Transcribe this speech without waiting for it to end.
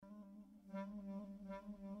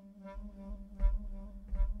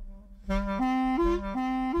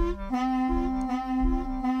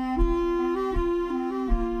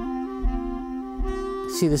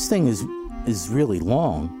See, this thing is really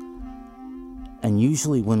long, and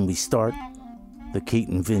usually when we start the Kate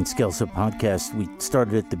and Vince Gelsa podcast, we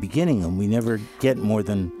started at the beginning, and we never get more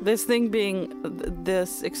than... This thing being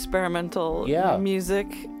this experimental music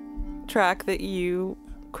track that you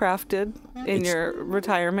crafted in your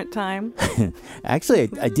retirement time. Actually,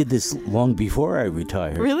 I did this long before I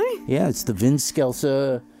retired. Really? Yeah, it's the Vince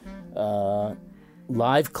Gelsa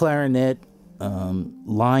live clarinet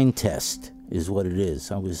line test is what it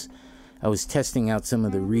is. I was testing out some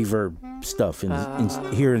of the reverb stuff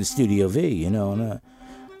here in Studio V, you know, and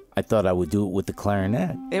I thought I would do it with the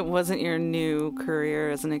clarinet. It wasn't your new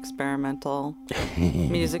career as an experimental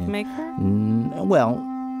music maker? Well...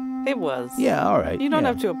 It was. Yeah, all right. You don't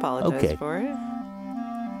have to apologize for it.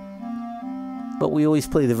 But we always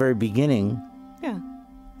play the very beginning. Yeah.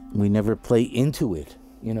 We never play into it.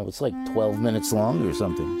 You know, it's like 12 minutes long or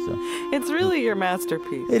something. So it's really your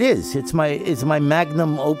masterpiece. It is. It's my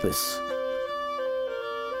magnum opus.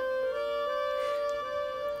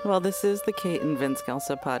 Well, this is the Kate and Vince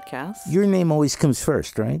Gelsa podcast. Your name always comes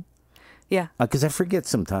first, right? Yeah. Because I forget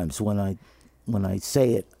sometimes when I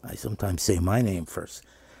say it, I sometimes say my name first.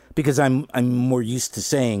 Because I'm more used to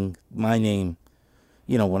saying my name,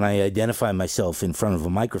 you know, when I identify myself in front of a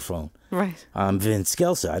microphone. Right. I'm Vince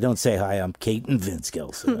Gelsa. I don't say, hi, I'm Kate and Vince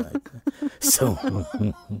Gelsa.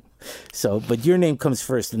 But your name comes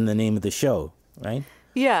first in the name of the show, right?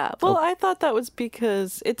 Yeah. Well, I thought that was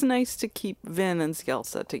because it's nice to keep Vin and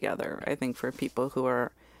Skelsa together, I think, for people who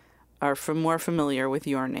are more familiar with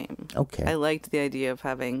your name. Okay. I liked the idea of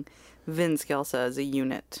having Vin Skelsa as a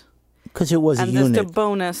unit. Because it was a unit. And just a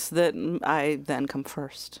bonus that I then come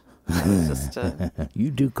first.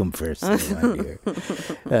 You do come first, my dear.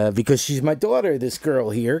 Because she's my daughter, this girl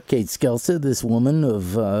here, Kate Skelsa, this woman of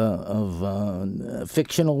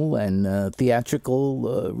fictional and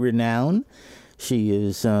theatrical renown. She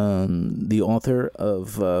is the author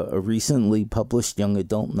of a recently published young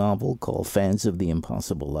adult novel called Fans of the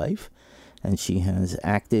Impossible Life. And she has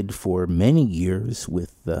acted for many years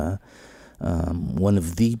with one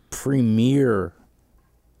of the premier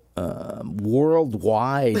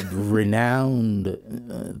worldwide renowned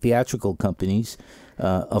theatrical companies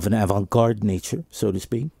of an avant-garde nature, so to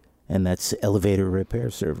speak, and that's Elevator Repair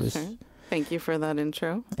Service. Sure. Thank you for that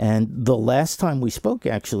intro. And the last time we spoke,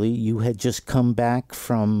 actually, you had just come back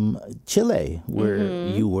from Chile, where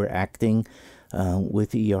you were acting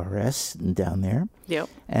with ERS down there. Yep.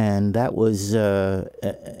 And that was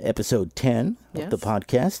episode 10 of the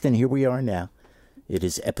podcast, and here we are now. It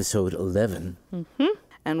is episode 11. Mm-hmm.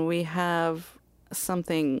 And we have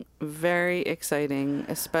something very exciting,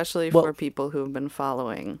 especially for people who have been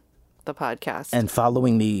following the podcast and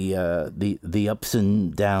following the ups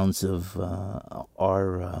and downs of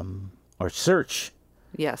our search.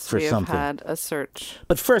 Yes, we have had a search.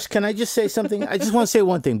 But first, can I just say something? I just want to say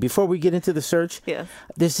one thing before we get into the search. Yes.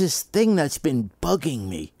 There's this thing that's been bugging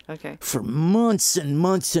me for months and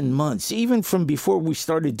months and months, even from before we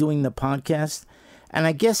started doing the podcast. And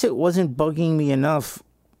I guess it wasn't bugging me enough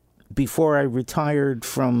before I retired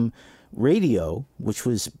from radio, which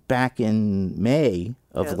was back in May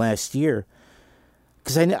of last year.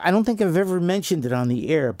 Because I don't think I've ever mentioned it on the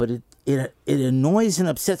air, but it annoys and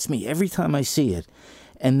upsets me every time I see it.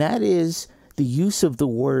 And that is the use of the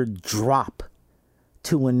word drop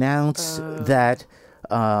to announce that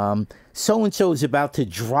so-and-so is about to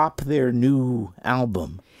drop their new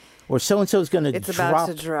album. Or so-and-so is going to drop. It's about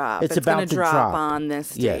to drop. It's about to drop on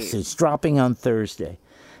this date. Yes, it's dropping on Thursday.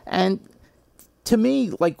 And to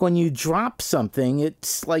me, like when you drop something,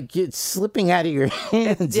 it's like it's slipping out of your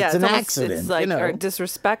hands. It's an accident. It's like or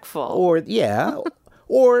disrespectful. Or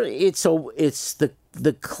or it's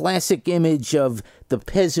the classic image of the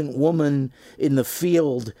peasant woman in the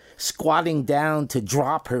field squatting down to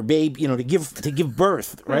drop her baby, to give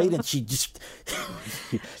birth, right? And she just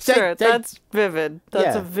that's vivid.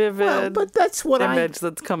 That's a vivid but that's what image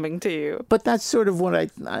that's coming to you. But that's sort of what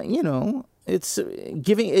it's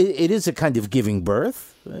giving. It is a kind of giving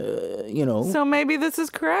birth, So maybe this is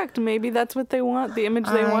correct. Maybe that's what they want. The image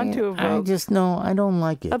they want to evoke. I don't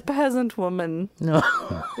like it. A peasant woman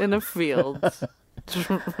in a field.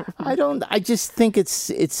 I just think it's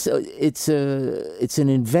an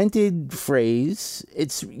invented phrase.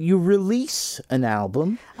 You release an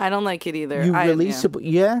album. I don't like it either. You release it.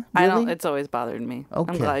 Yeah, really? I don't. It's always bothered me.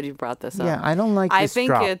 Okay. I'm glad you brought this up. Yeah, I don't like this I think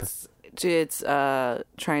drop. it's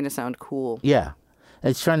trying to sound cool. Yeah.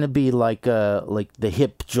 It's trying to be like the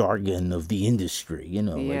hip jargon of the industry, you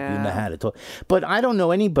know, like you know how to talk. But I don't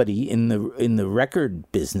know anybody in the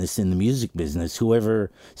record business, in the music business,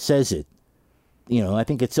 whoever says it. You know, I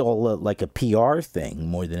think it's all like a PR thing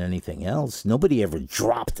more than anything else. Nobody ever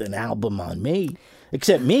dropped an album on me,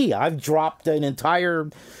 except me. I've dropped an entire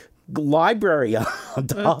library on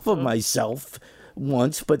top of myself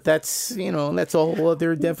once, but that's, you know, that's a whole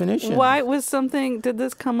other definition. Why was something, did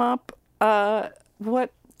this come up?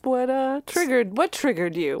 What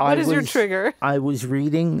triggered you? What is your trigger? I was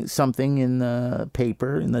reading something in the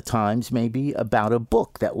paper, in the Times maybe, about a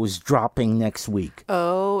book that was dropping next week.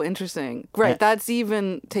 Oh, interesting. Right, that's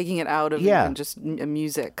even taking it out of even just a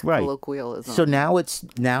music colloquialism. So now it's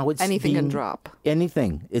anything can drop.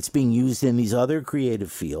 Anything. It's being used in these other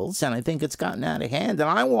creative fields, and I think it's gotten out of hand, and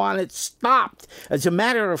I want it stopped. As a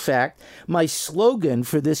matter of fact, my slogan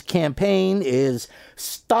for this campaign is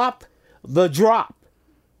 "Stop the Drop."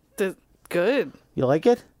 Good. You like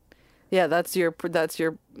it? Yeah, that's your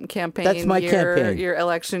campaign. That's my campaign. Your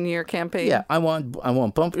election year campaign. Yeah, I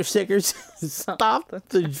want bumper stickers. Stop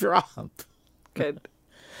the drop. Good.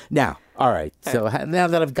 Now, all right. So now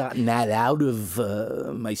that I've gotten that out of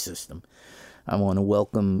my system, I want to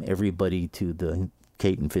welcome everybody to the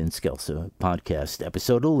Kate and Finn Scelsa podcast,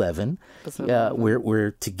 episode 11.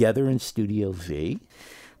 We're together in Studio V.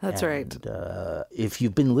 That's right. If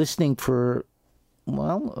you've been listening for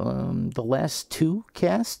the last two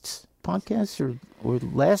podcasts, or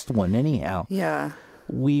last one anyhow. Yeah.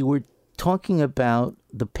 We were talking about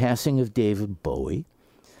the passing of David Bowie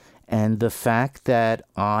and the fact that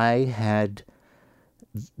I had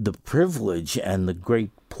the privilege and the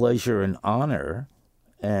great pleasure and honor,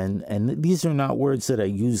 and these are not words that I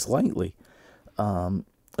use lightly,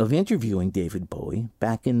 of interviewing David Bowie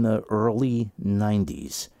back in the early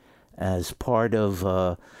 90s as part of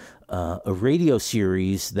a radio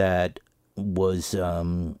series that was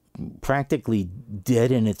practically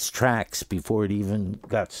dead in its tracks before it even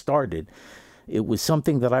got started. It was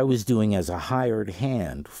something that I was doing as a hired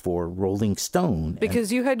hand for Rolling Stone.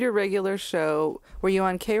 Because you had your regular show. Were you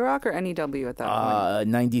on K-Rock or NEW at that point?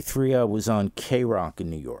 93, I was on K-Rock in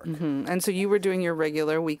New York. Mm-hmm. And so you were doing your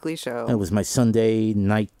regular weekly show. It was my Sunday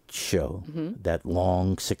night show, that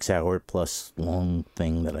long 6-hour plus long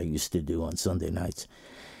thing that I used to do on Sunday nights.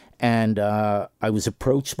 And I was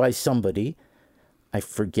approached by somebody, I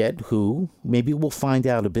forget who. Maybe we'll find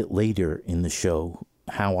out a bit later in the show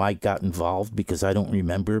how I got involved, because I don't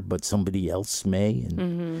remember, but somebody else may.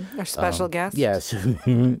 And, our special guest? Yes,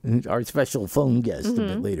 our special phone guest a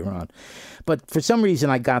bit later on. But for some reason,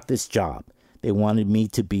 I got this job. They wanted me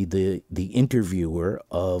to be the interviewer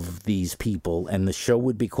of these people, and the show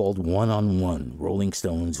would be called One-on-One, Rolling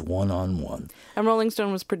Stone's One-on-One. And Rolling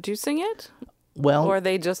Stone was producing it? Well, or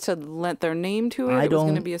they just had lent their name to it? It was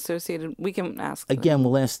going to be associated. We can ask them. Again,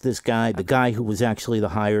 we'll ask this guy, the guy who was actually the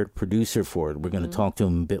hired producer for it. We're going to talk to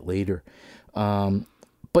him a bit later.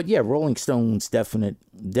 But yeah, Rolling Stone's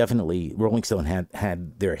definitely Rolling Stone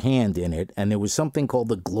had their hand in it, and there was something called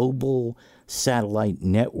the Global Satellite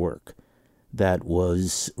Network that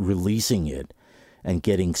was releasing it and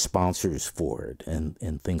getting sponsors for it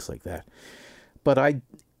and things like that. But I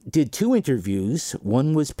did 2 interviews.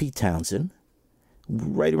 One was Pete Townshend,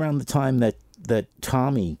 right around the time that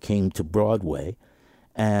Tommy came to Broadway,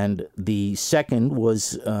 and the second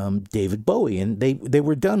was David Bowie, and they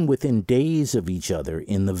were done within days of each other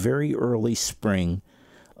in the very early spring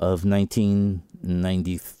of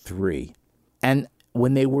 1993. And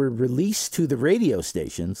when they were released to the radio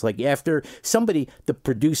stations, like after somebody, the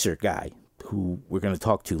producer guy, who we're going to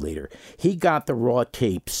talk to later, he got the raw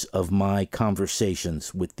tapes of my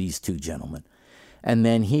conversations with these 2 gentlemen. And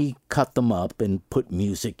then he cut them up and put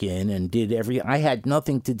music in and did I had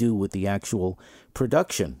nothing to do with the actual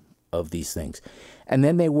production of these things. And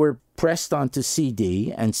then they were pressed onto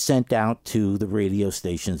CD and sent out to the radio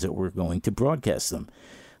stations that were going to broadcast them.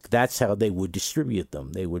 That's how they would distribute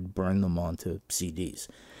them. They would burn them onto CDs.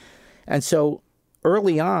 And so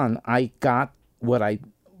early on, I got what I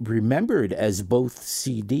remembered as both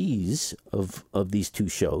CDs of these 2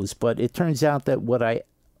 shows, but it turns out that what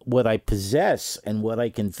I possess and what I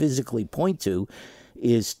can physically point to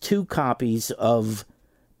is 2 copies of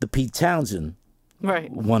the Pete Townshend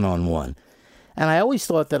One-on-One. And I always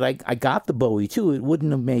thought that I got the Bowie too. It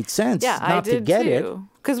wouldn't have made sense not to get it.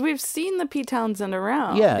 Because we've seen the Pete Townshend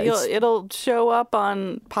around. Yeah, it'll show up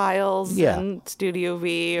on piles in Studio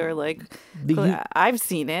V, or I've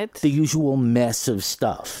seen it. The usual mess of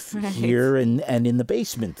stuff here and in the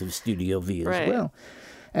basement of Studio V as well.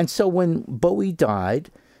 And so when Bowie died,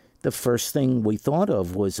 the first thing we thought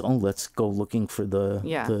of was, let's go looking for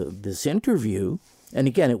this interview. And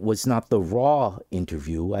again, it was not the raw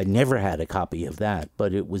interview. I never had a copy of that,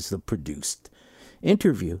 but it was the produced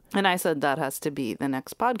interview. And I said that has to be the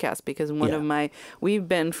next podcast because we've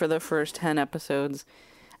been for the first 10 episodes,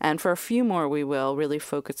 and for a few more we will, really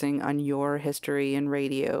focusing on your history in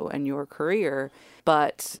radio and your career.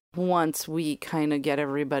 But once we kind of get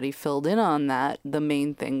everybody filled in on that, the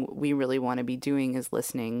main thing we really want to be doing is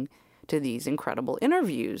listening to these incredible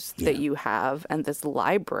interviews that you have and this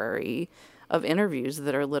library of interviews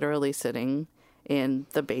that are literally sitting in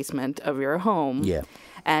the basement of your home. Yeah.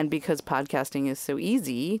 And because podcasting is so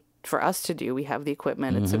easy for us to do, we have the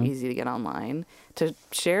equipment, it's so easy to get online, to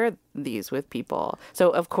share these with people. So,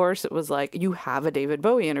 of course, it was like, you have a David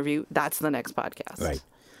Bowie interview, that's the next podcast. Right.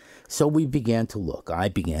 So we began to look. I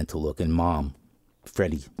began to look, and Mom,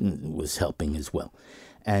 Freddie, was helping as well.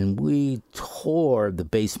 And we tore the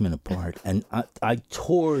basement apart, and I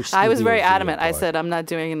tore. I was very adamant. Apart. I said, "I'm not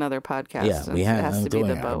doing another podcast. Yeah, we it has to be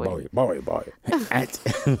the Bowie. Bowie.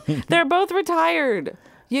 They're both retired.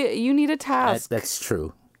 You need a task. That's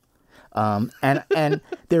true. And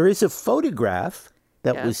there is a photograph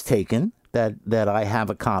that was taken that I have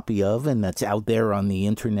a copy of, and that's out there on the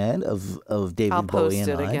internet of David Bowie and I. I'll post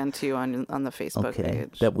it again to you on the Facebook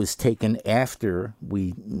page. That was taken after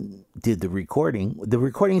we did the recording. The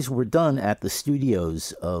recordings were done at the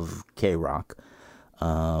studios of K-Rock.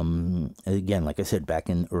 Again, like I said, back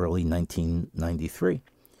in early 1993.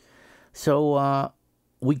 So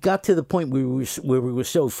we got to the point where we were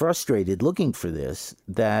so frustrated looking for this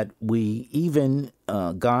that we even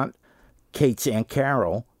got Kate's Aunt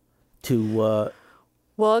Carol to...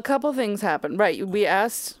 Well, a couple things happened. Right. We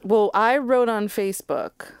asked... Well, I wrote on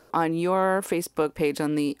Facebook, on your Facebook page,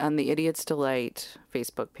 on the Idiot's Delight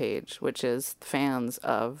Facebook page, which is fans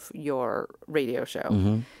of your radio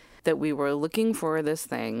show, that we were looking for this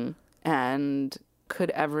thing, and could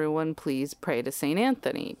everyone please pray to St.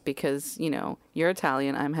 Anthony? Because, you're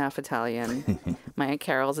Italian, I'm half Italian. My Aunt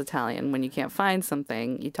Carol's Italian. When you can't find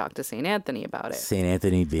something, you talk to St. Anthony about it. St.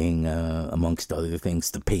 Anthony being, amongst other things,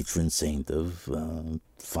 the patron saint of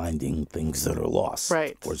finding things that are lost.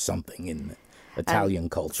 Right. Or something in Italian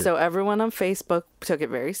culture. So everyone on Facebook took it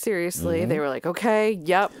very seriously. They were like, okay,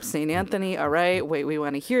 yep, St. Anthony, all right, wait, we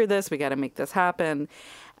want to hear this. We got to make this happen.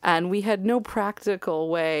 And we had no practical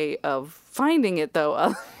way of finding it, though,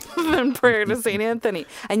 other than prayer to St. Anthony.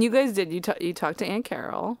 And you guys did. You talked to Aunt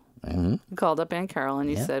Carol. You called up Aunt Carol, and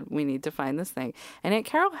you said, we need to find this thing. And Aunt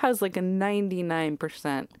Carol has like a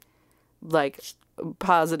 99%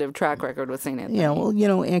 positive track record with St. Anthony. Yeah,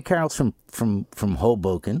 well, Aunt Carol's from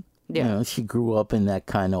Hoboken. Yeah. She grew up in that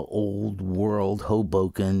kind of old world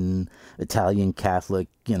Hoboken Italian Catholic,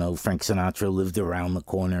 Frank Sinatra lived around the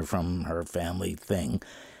corner from her family thing.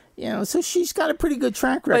 So she's got a pretty good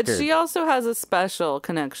track record. But she also has a special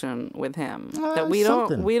connection with him that we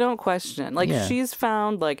don't question. She's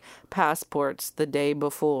found passports the day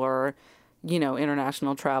before,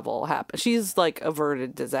 international travel happened. She's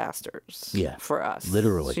averted disasters for us.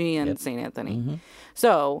 Literally. She and St. Anthony.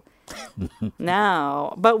 So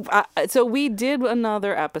now, so we did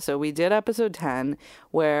another episode. We did episode 10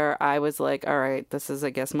 where I was like, all right, this is, I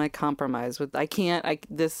guess, my compromise with,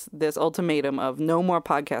 this ultimatum of no more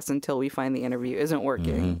podcasts until we find the interview isn't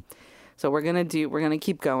working. So we're going to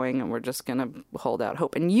keep going, and we're just going to hold out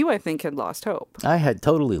hope. And you, I think, had lost hope. I had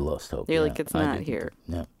totally lost hope. You're like, it's not here.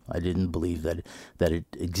 No, I didn't believe that it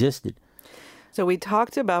existed. So we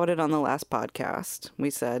talked about it on the last podcast. We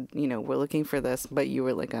said, we're looking for this, but you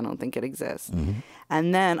were like, I don't think it exists.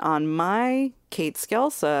 And then on my Kate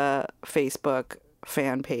Scelsa Facebook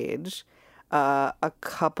fan page, a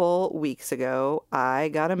couple weeks ago, I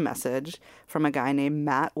got a message from a guy named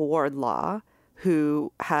Matt Wardlaw,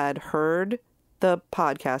 who had heard the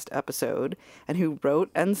podcast episode and who wrote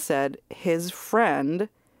and said his friend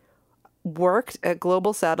worked at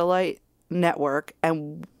Global Satellite Network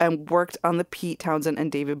and worked on the Pete Townsend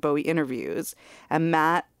and David Bowie interviews. And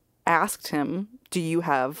Matt asked him, do you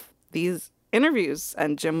have these interviews?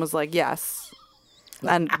 And Jim was like, yes.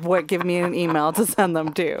 And give me an email to send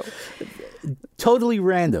them to. Totally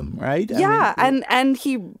random, right? Yeah. And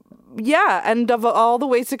of all the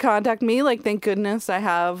ways to contact me, thank goodness I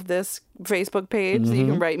have this Facebook page that you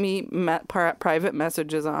can write me private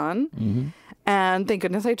messages on. And thank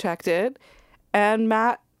goodness I checked it. And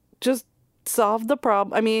Matt just solved the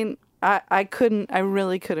problem. I mean, I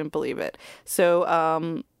really couldn't believe it.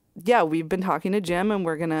 So, we've been talking to Jim, and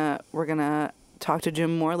we're gonna talk to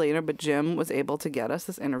Jim more later, but Jim was able to get us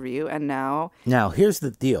this interview, and now here's the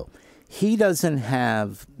deal. He doesn't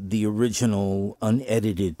have the original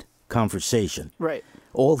unedited conversation. Right.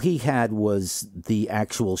 All he had was the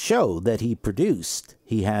actual show that he produced.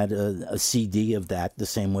 He had a CD of that, the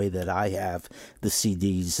same way that I have the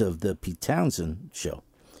CDs of the Pete Townsend show.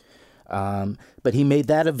 But he made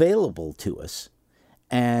that available to us.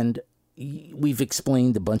 And we've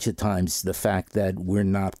explained a bunch of times the fact that we're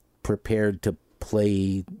not prepared to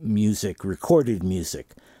play music, recorded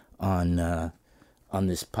music, on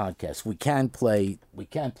this podcast. We can play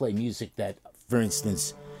music that, for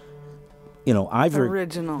instance, I've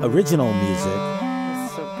original music,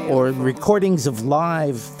 so or recordings of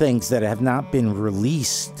live things that have not been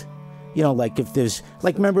released. Like if there's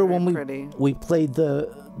remember when we played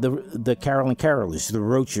the Carolyn Carolers, the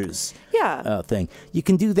Roachers thing. You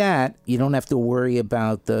can do that. You don't have to worry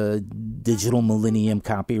about the Digital Millennium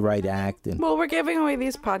Copyright Act. Well, we're giving away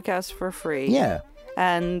these podcasts for free. Yeah.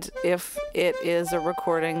 And if it is a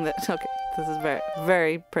recording that... Okay, this is very,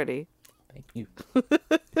 very pretty. Thank you.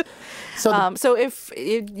 So if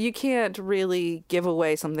you can't really give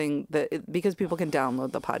away something because people can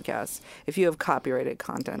download the podcast. If you have copyrighted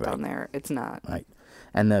content on there, it's not. Right.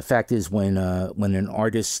 And the fact is, when an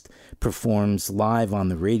artist performs live on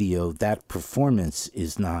the radio, that performance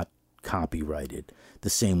is not copyrighted the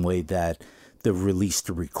same way that the released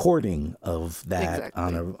recording of that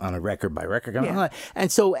on a record by record. Yeah.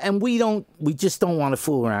 And we just don't want to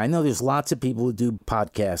fool around. I know there's lots of people who do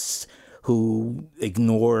podcasts who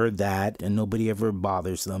ignore that and nobody ever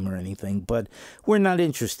bothers them or anything, but we're not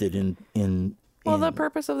interested in Well, the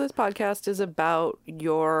purpose of this podcast is about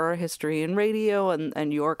your history in radio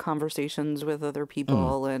and your conversations with other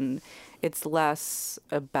people, and it's less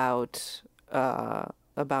about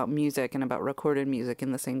music and about recorded music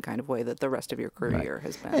in the same kind of way that the rest of your career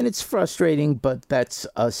has been. And it's frustrating, but that's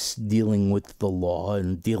us dealing with the law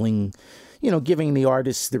and giving the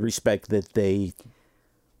artists the respect that they...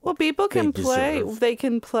 Well, people can play. They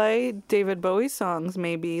can play David Bowie songs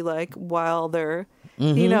maybe while they're...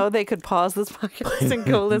 they could pause this podcast and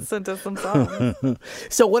go listen to some songs.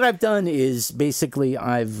 So what I've done is basically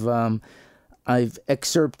I've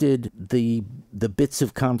excerpted the bits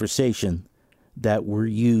of conversation that were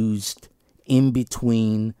used in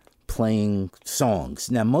between playing songs.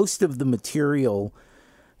 Now, most of the material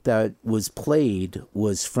that was played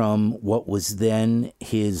was from what was then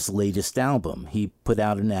his latest album. He put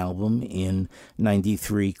out an album in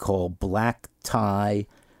 '93 called Black Tie,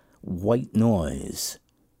 White Noise.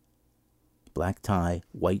 Black Tie,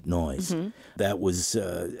 White Noise. Mm-hmm. That was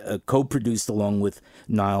co-produced along with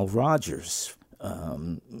Nile Rodgers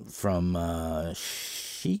from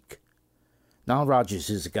Chic. Nile Rodgers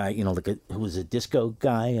is a guy, who was a disco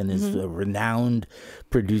guy and is a renowned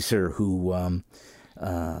producer who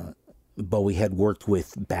Bowie had worked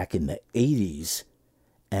with back in the 80s.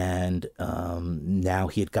 And now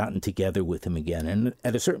he had gotten together with him again. And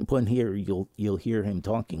at a certain point here, you'll hear him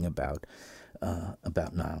talking about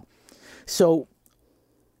Nile. So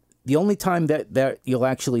the only time that you'll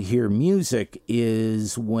actually hear music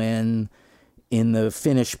is when in the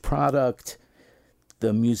finished product,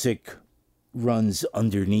 the music runs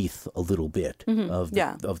underneath a little bit of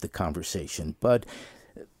the conversation. But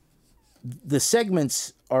the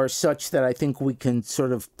segments are such that I think we can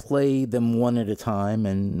sort of play them one at a time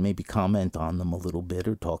and maybe comment on them a little bit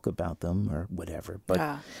or talk about them or whatever.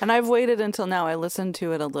 But and I've waited until now. I listened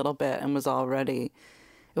to it a little bit and was already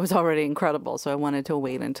incredible. So I wanted to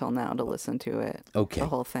wait until now to listen to it. Okay. The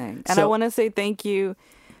whole thing. And I want to say thank you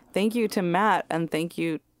to Matt and thank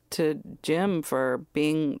you to Jim for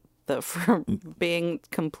being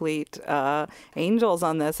complete angels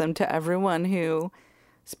on this, and to everyone who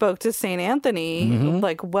spoke to St. Anthony,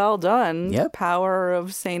 well done. Yep. Power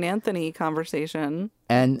of St. Anthony conversation.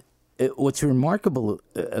 And what's remarkable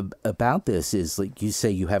about this is, like you say,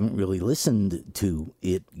 you haven't really listened to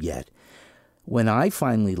it yet. When I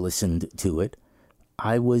finally listened to it,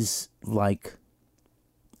 I was like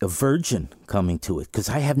a virgin coming to it because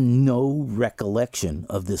I have no recollection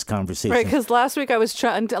of this conversation. Right, because last time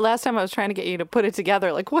I was trying to get you to put it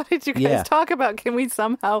together. Like, what did you guys talk about? Can we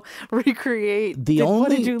somehow recreate? What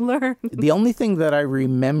did you learn? The only thing that I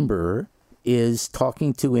remember is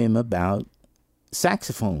talking to him about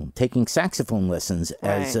taking saxophone lessons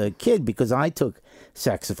as a kid, because I took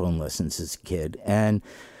saxophone lessons as a kid. And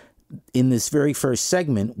in this very first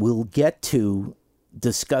segment, we'll get to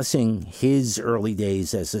discussing his early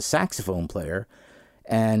days as a saxophone player,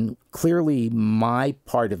 and clearly my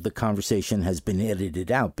part of the conversation has been edited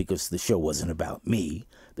out because the show wasn't about me.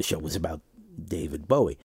 The show was about David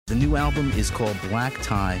Bowie. The new album is called Black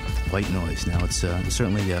Tie, White Noise. Now, it's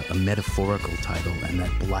certainly a metaphorical title, and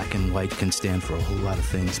that black and white can stand for a whole lot of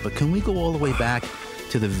things. But can we go all the way back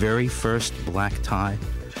to the very first Black Tie?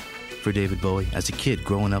 for David Bowie as a kid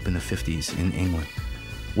growing up in the 50s in England.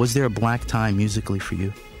 Was there a black tie musically for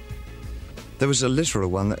you? There was a literal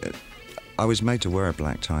one. That I was made to wear a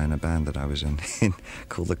black tie in a band that I was in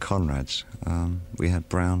called the Conrads. We had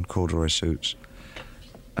brown corduroy suits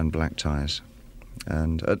and black ties.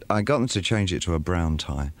 And I got them to change it to a brown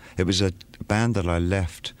tie. It was a band that I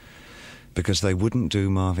left because they wouldn't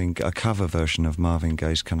do a cover version of Marvin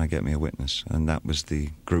Gaye's Can I Get Me a Witness? And that was the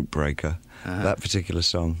group breaker. That particular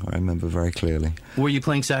song, I remember very clearly. Were you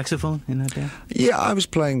playing saxophone in that band? Yeah, I was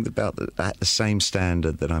playing at the same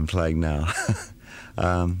standard that I'm playing now.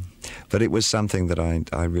 But it was something that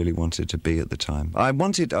I really wanted to be at the time.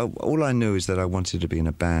 All I knew is that I wanted to be in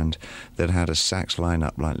a band that had a sax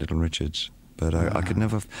lineup like Little Richard's. But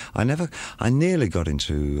I nearly got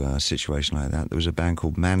into a situation like that. There was a band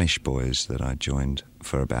called Manish Boys that I joined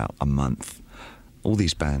for about a month. All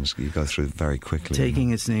these bands you go through very quickly.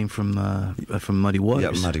 Taking its name from Muddy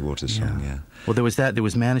Waters. Yeah, Muddy Waters song, yeah. Well, there was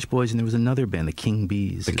Manish Boys, and there was another band, the King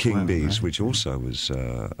Bees. The King Bees, right? Which also was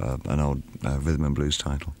an old rhythm and blues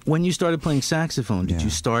title. When you started playing saxophone, did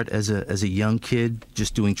you start as a young kid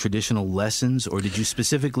just doing traditional lessons, or did you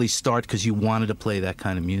specifically start because you wanted to play that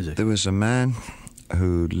kind of music? There was a man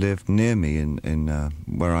who lived near me in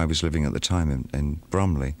where I was living at the time in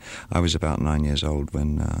Bromley. I was about 9 years old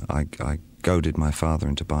when I goaded my father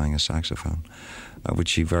into buying a saxophone,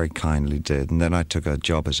 which he very kindly did. And then I took a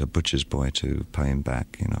job as a butcher's boy to pay him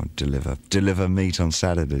back, deliver meat on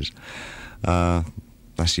Saturdays.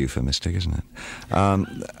 That's euphemistic, isn't it?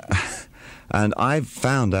 And I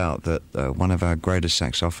found out that one of our greatest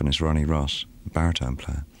saxophonists, Ronnie Ross, baritone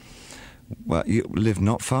player, well, he lived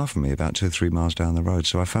not far from me, about 2 or 3 miles down the road.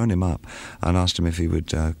 So I phoned him up and asked him if he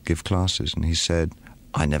would give classes. And he said,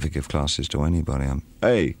 I never give classes to anybody.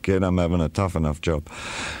 Hey, kid, I'm having a tough enough job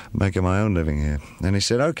making my own living here. And he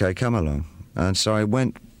said, OK, come along. And so I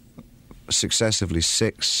went successively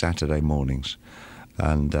 6 Saturday mornings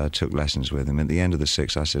and took lessons with him. At the end of the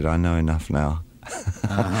 6, I said, I know enough now.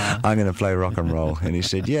 I'm going to play rock and roll. And he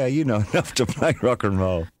said, yeah, you know enough to play rock and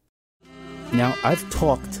roll. Now, I've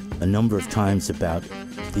talked a number of times about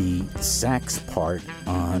the sax part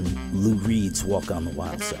on Lou Reed's Walk on the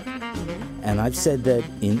Wild Side. And I've said that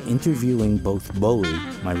in interviewing both Bowie,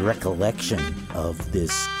 my recollection of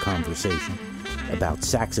this conversation about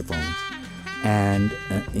saxophones, and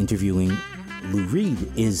interviewing Lou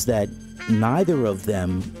Reed, is that neither of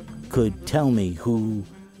them could tell me who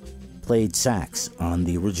played sax on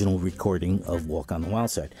the original recording of Walk on the Wild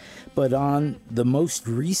Side. But on the most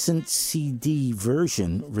recent CD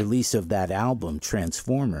version release of that album,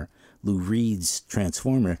 Transformer, Lou Reed's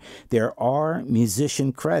Transformer, there are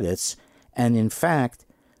musician credits, and in fact,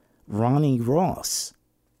 Ronnie Ross,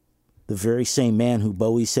 the very same man who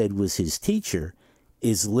Bowie said was his teacher,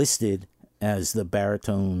 is listed as the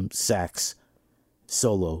baritone sax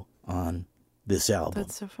solo on this album.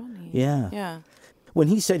 That's so funny. Yeah. Yeah. When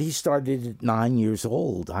he said he started at 9 years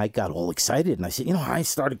old, I got all excited. And I said, I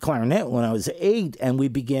started clarinet when I was 8, and we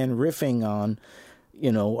began riffing on,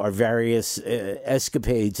 our various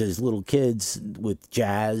escapades as little kids with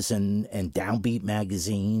jazz and Downbeat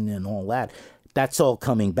magazine and all that. That's all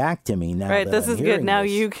coming back to me now. Right, this is good. Now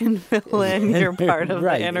you can fill in your part of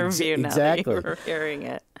right, the interview exactly. now that you're hearing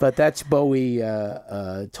it. But that's Bowie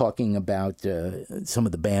talking about some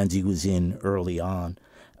of the bands he was in early on.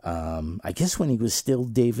 I guess when he was still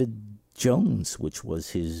David Jones, which was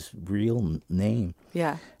his real name.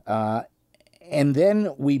 Yeah. And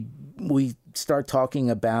then we start talking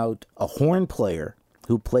about a horn player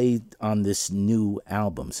who played on this new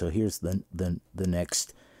album. So here's the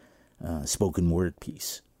next spoken word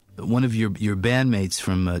piece. One of your bandmates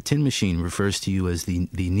from Tin Machine refers to you as the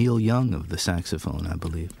Neil Young of the saxophone, I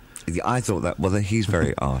believe. I thought that, he's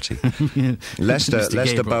very arty.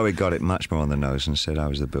 Lester Bowie got it much more on the nose and said I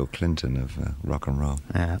was the Bill Clinton of rock and roll.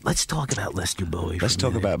 Let's talk about Lester Bowie. Let's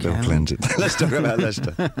talk about Bill Clinton. Let's talk about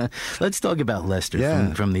Lester. Let's talk about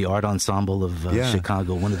Lester from the Art Ensemble of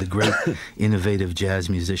Chicago, one of the great innovative jazz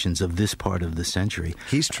musicians of this part of the century.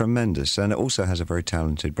 He's tremendous, and also has a very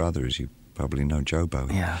talented brother, as you probably know, Joe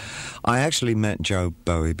Bowie. Yeah. I actually met Joe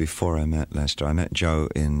Bowie before I met Lester. I met Joe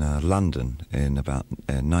in London in about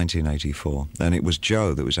 1984, and it was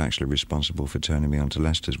Joe that was actually responsible for turning me on to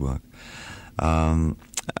Lester's work. And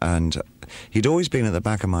he'd always been at the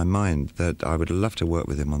back of my mind that I would love to work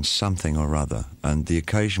with him on something or other, and the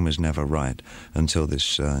occasion was never right until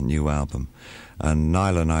this new album. And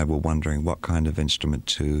Niall and I were wondering what kind of instrument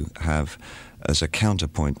to have as a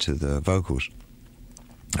counterpoint to the vocals.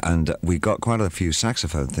 And we got quite a few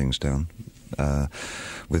saxophone things down,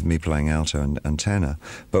 with me playing alto and tenor.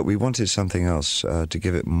 But we wanted something else to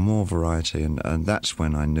give it more variety, and that's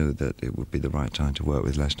when I knew that it would be the right time to work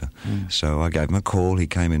with Lester. So I gave him a call. He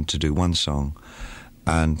came in to do one song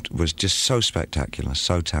and was just so spectacular,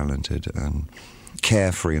 so talented, and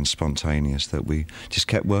carefree and spontaneous that we just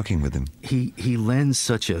kept working with him. He lends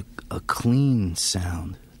such a clean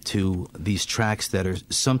sound to these tracks that are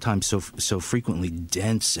sometimes so frequently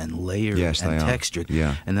dense and layered and textured.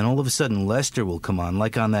 Yeah. And then all of a sudden Lester will come on,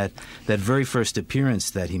 like on that very first appearance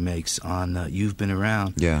that he makes on You've Been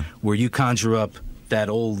Around, where you conjure up that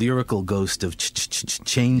old lyrical ghost of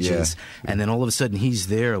changes, and then all of a sudden he's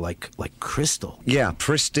there like crystal. Yeah,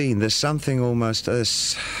 pristine. There's something almost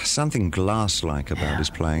something glass-like about his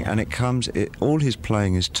playing, and all his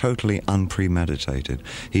playing is totally unpremeditated.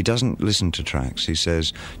 He doesn't listen to tracks. He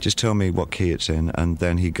says, just tell me what key it's in, and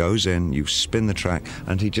then he goes in, you spin the track,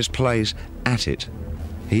 and he just plays at it.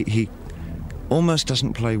 He almost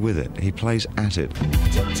doesn't play with it. He plays at it.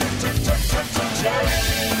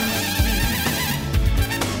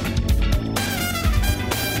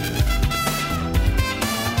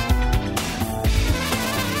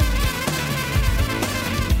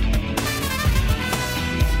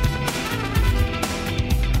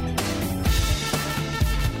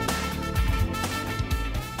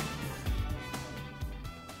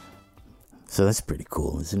 So that's pretty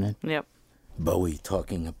cool, isn't it? Yep. Bowie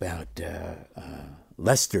talking about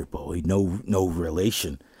Lester Bowie, no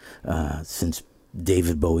relation, since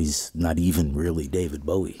David Bowie's not even really David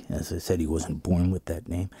Bowie. As I said, he wasn't born with that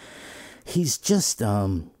name. He's just,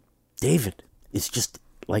 David is just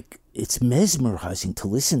like, it's mesmerizing to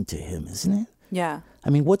listen to him, isn't it? Yeah. I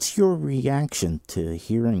mean, what's your reaction to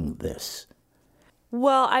hearing this?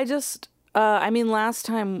 Well, last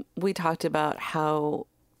time we talked about how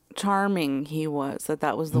charming he was,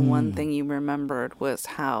 that was the one thing you remembered, was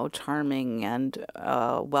how charming and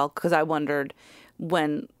because I wondered,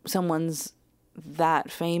 when someone's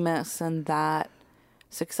that famous and that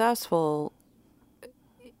successful,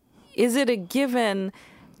 is it a given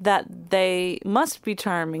that they must be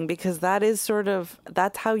charming? Because that is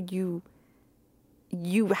that's how you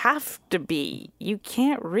have to be. You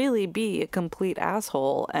can't really be a complete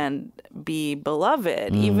asshole and be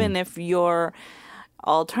beloved, even if you're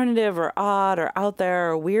alternative or odd or out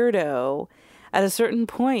there or weirdo. At a certain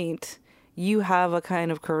point, you have a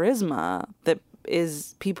kind of charisma that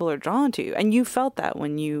people are drawn to, and you felt that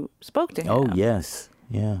when you spoke to him. Oh yes,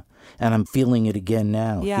 yeah. And I'm feeling it again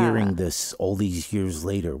now, hearing this all these years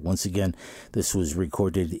later. Once again, this was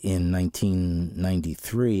recorded in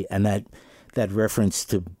 1993, and that reference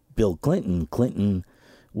to Bill Clinton. Clinton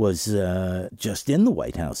was just in the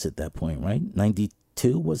White House at that point, right?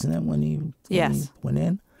 92, wasn't that when he went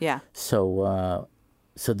in? Yeah. So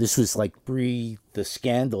this was like pre the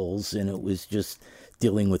scandals, and it was just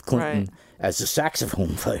dealing with Clinton as a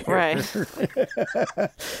saxophone player. Right.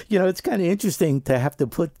 It's kind of interesting to have to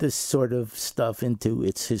put this sort of stuff into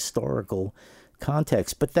its historical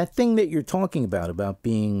context. But that thing that you're talking about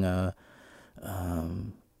being a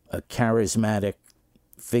charismatic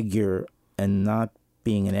figure and not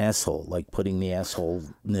being an asshole, like putting the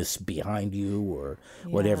assholeness behind you or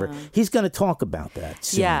whatever. He's going to talk about that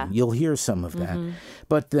soon. Yeah. You'll hear some of that.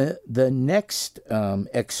 But the next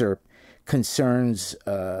excerpt concerns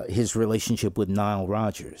his relationship with Nile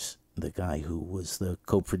Rodgers, the guy who was the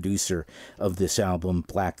co-producer of this album,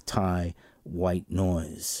 Black Tie, White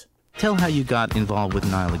Noise. Tell how you got involved with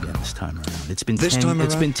Nile again this time around. It's been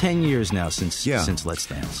 10 years now since Let's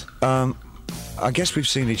Dance. I guess we've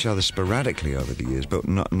seen each other sporadically over the years, but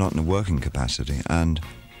not in a working capacity. And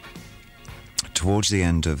towards the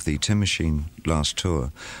end of the Tin Machine last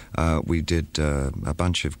tour, we did a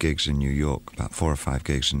bunch of gigs in New York, about 4 or 5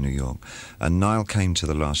 gigs in New York. And Nile came to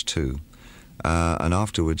the last 2. And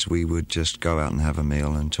afterwards, we would just go out and have a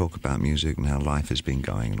meal and talk about music and how life has been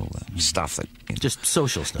going and all that stuff. Just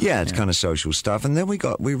social stuff. Yeah, it's kind of social stuff. And then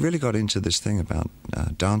we really got into this thing about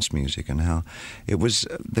dance music and how there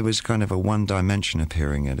was kind of a one dimension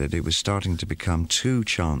appearing in it. It was starting to become too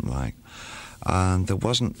chant-like. And there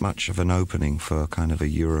wasn't much of an opening for kind of a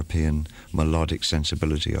European melodic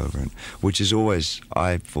sensibility over it, which is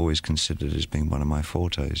I've always considered as being one of my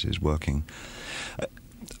fortes, is working.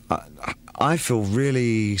 I feel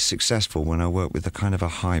really successful when I work with a kind of a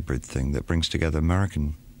hybrid thing that brings together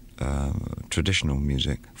American traditional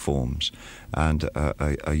music forms and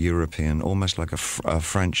a European, almost like a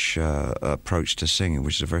French approach to singing,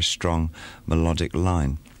 which is a very strong melodic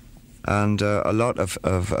line. And a lot of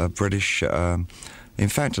British, in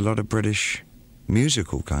fact, a lot of British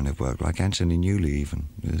musical kind of work, like Anthony Newley even,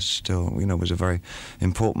 is still, was a very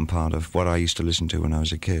important part of what I used to listen to when I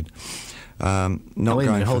was a kid. Not wait a going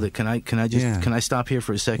minute, hold for- it. Can I stop here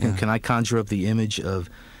for a second? Yeah. Can I conjure up the image of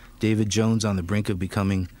David Jones on the brink of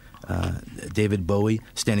becoming David Bowie,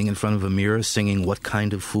 standing in front of a mirror singing "What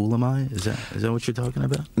Kind of Fool Am I"? Is that what you're talking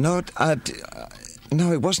about? No,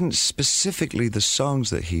 no, it wasn't specifically the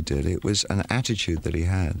songs that he did. It was an attitude that he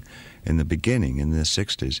had in the beginning, in the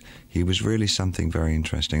 60s. He was really something very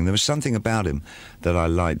interesting. There was something about him that I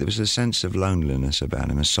liked. There was a sense of loneliness about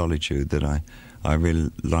him, a solitude that I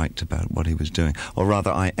really liked about what he was doing. Or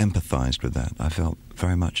rather, I empathized with that. I felt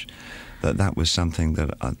very much that was something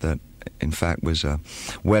that in fact was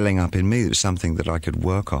welling up in me. It was something that I could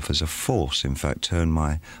work off as a force, in fact turn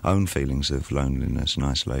my own feelings of loneliness and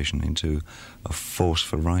isolation into a force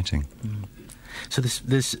for writing. So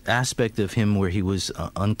this aspect of him where he was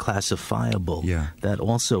unclassifiable, that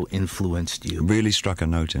also influenced you. Really struck a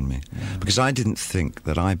note in me, because I didn't think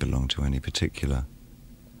that I belonged to any particular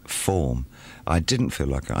form. I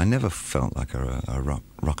never felt like a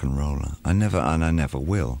rock and roller. I never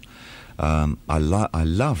will. I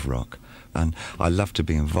love rock, and I love to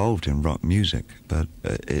be involved in rock music, but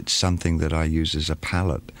it's something that I use as a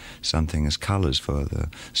palette, something as colours for the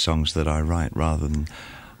songs that I write, rather than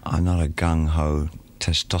I'm not a gung-ho,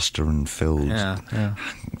 testosterone-filled,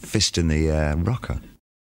 fist in the air rocker.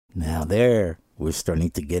 Now there, we're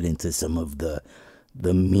starting to get into some of the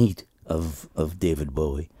meat of David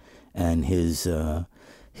Bowie and his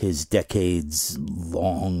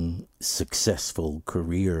decades-long successful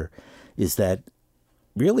career. Is that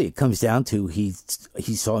really it comes down to he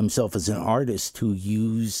saw himself as an artist who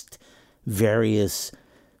used various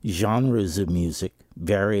genres of music,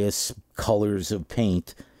 various colors of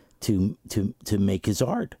paint to make his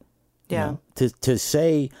art. Yeah. You know? To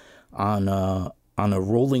say on a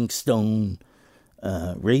Rolling Stone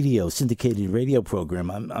syndicated radio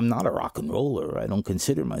program, I'm not a rock and roller. I don't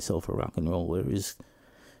consider myself a rock and roller. Is,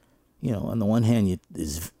 you know, on the one hand,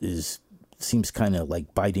 is seems kind of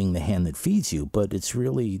like biting the hand that feeds you, but it's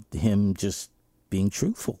really him just being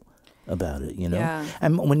truthful about it, you know? Yeah.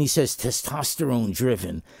 And when he says testosterone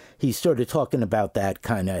driven, he's sort of talking about that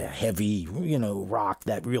kind of heavy, you know, rock,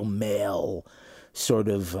 that real male sort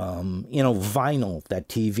of, you know, Vinyl, that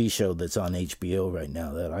TV show that's on HBO right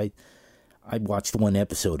now that I watched one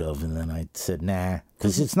episode of, and then I said, nah,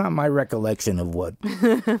 because it's not my recollection of what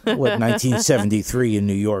 1973 in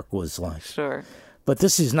New York was like. Sure. But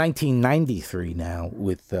this is 1993 now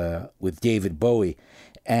with David Bowie,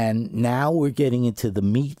 and now we're getting into the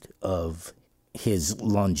meat of his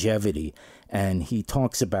longevity, and he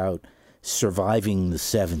talks about surviving the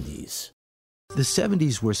 70s. The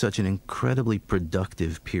 70s were such an incredibly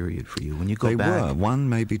productive period for you. When you go back... They were. 1,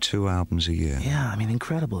 maybe 2 albums a year. Yeah, I mean,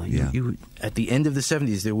 incredible. Yeah. You at the end of the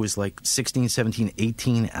 70s, there was like 16, 17,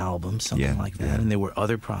 18 albums, something like that, and there were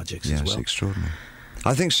other projects as well. Yes, extraordinary.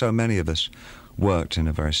 I think so many of us worked in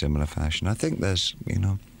a very similar fashion. I think there's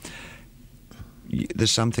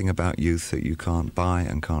something about youth that you can't buy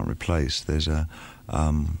and can't replace. There's an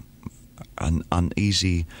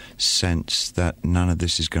uneasy sense that none of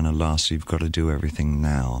this is going to last, so you've got to do everything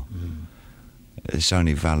now. It's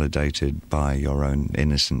only validated by your own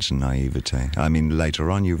innocence and naivete. I mean, later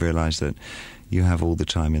on you realise that you have all the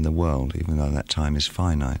time in the world, even though that time is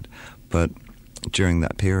finite. But during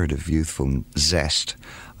that period of youthful zest,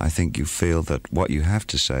 I think you feel that what you have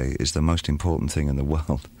to say is the most important thing in the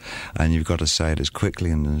world, and you've got to say it as quickly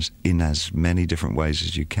and in as many different ways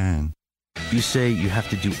as you can. You say you have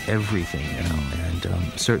to do everything now, and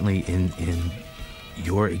certainly in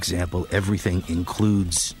your example, everything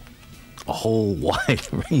includes a whole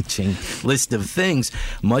wide-ranging list of things,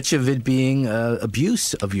 much of it being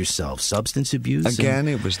abuse of yourself, substance abuse. Again,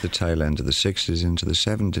 it was the tail end of the 60s into the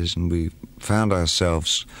 70s, and we found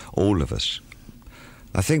ourselves, all of us,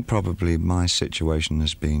 I think probably my situation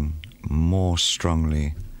has been more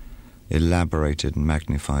strongly elaborated and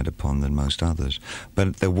magnified upon than most others.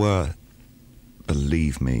 But there were,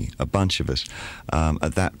 believe me, a bunch of us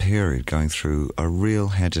at that period going through a real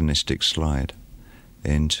hedonistic slide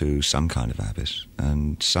into some kind of abyss,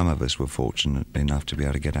 and some of us were fortunate enough to be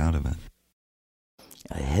able to get out of it.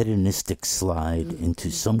 A hedonistic slide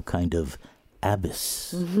into some kind of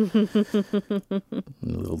abyss. A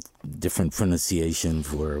little different pronunciation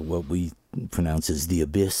for what we pronounce as the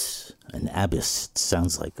abyss. An abyss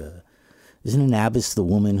sounds like isn't an abbess the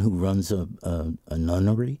woman who runs a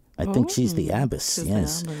nunnery? I think she's the abbess.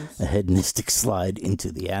 Yes, the abbess. A hedonistic slide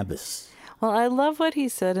into the abyss. Well, I love what he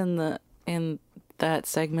said in that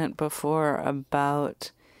segment before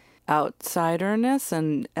about outsiderness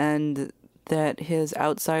and that his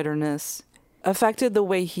outsiderness affected the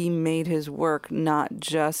way he made his work, not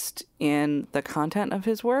just in the content of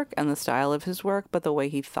his work and the style of his work, but the way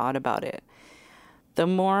he thought about it. the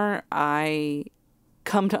more I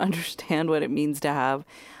come to understand what it means to have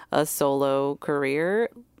a solo career,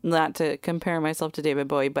 not to compare myself to David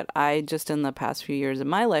Bowie, but I just in the past few years of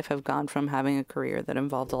my life have gone from having a career that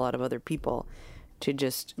involved a lot of other people to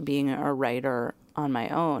just being a writer on my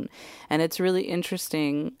own. And it's really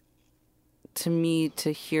interesting to me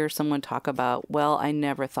to hear someone talk about, well, I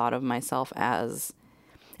never thought of myself as,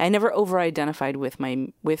 I never over-identified with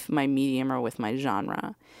my medium or with my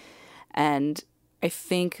genre. And I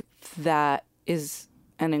think that is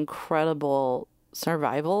an incredible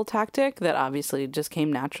survival tactic that obviously just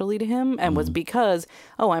came naturally to him and was because,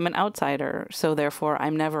 oh, I'm an outsider, so therefore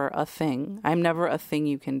I'm never a thing. I'm never a thing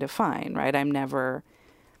you can define, right? I'm never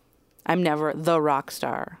the rock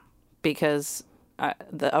star, because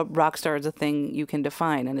a rock star is a thing you can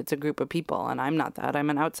define, and it's a group of people, and I'm not that. I'm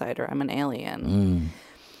an outsider. I'm an alien.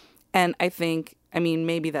 And I think, I mean,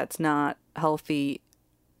 maybe that's not healthy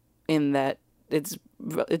in that it's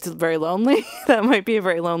very lonely. That might be a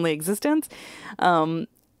very lonely existence.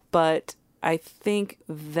 But I think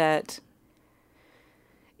that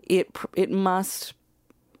it must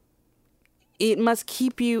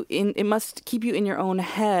keep you in your own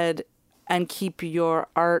head and keep your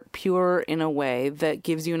art pure in a way that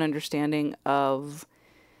gives you an understanding of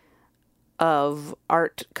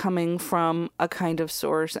art coming from a kind of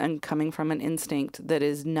source and coming from an instinct that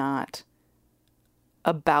is not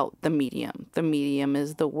about the medium. The medium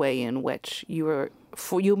is the way in which you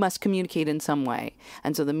must communicate in some way.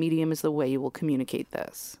 And so the medium is the way you will communicate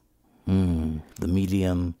this. The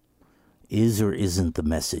medium is or isn't the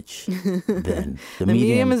message then. The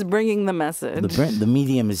medium is bringing the message. The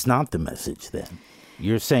medium is not the message then.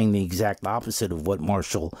 You're saying the exact opposite of what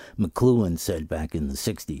Marshall McLuhan said back in the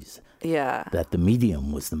 60s. Yeah. That the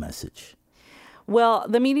medium was the message. Well,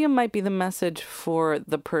 the medium might be the message for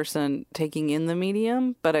the person taking in the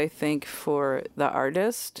medium, but I think for the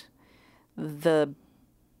artist,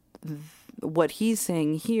 what he's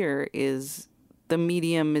saying here is the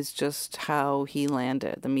medium is just how he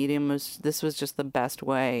landed. The medium this was just the best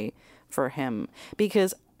way for him.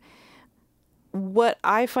 Because what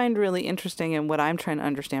I find really interesting and what I'm trying to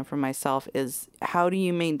understand for myself is, how do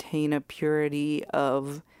you maintain a purity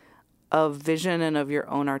of vision and of your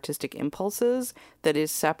own artistic impulses that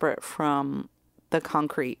is separate from the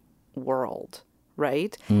concrete world,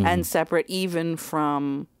 right? And separate even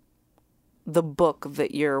from the book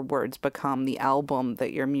that your words become, the album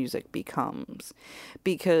that your music becomes,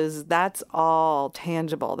 because that's all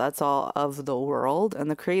tangible. That's all of the world, and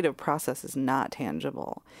the creative process is not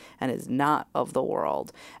tangible and is not of the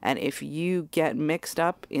world. And if you get mixed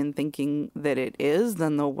up in thinking that it is,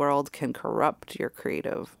 then the world can corrupt your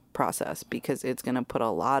creative process, because it's going to put a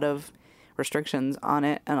lot of restrictions on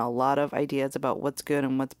it and a lot of ideas about what's good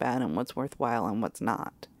and what's bad and what's worthwhile and what's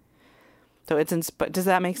not. So does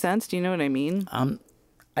that make sense? Do you know what I mean?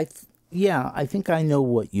 I think I know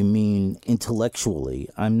what you mean intellectually.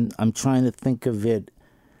 I'm trying to think of it.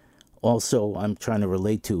 Also, I'm trying to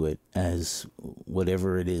relate to it as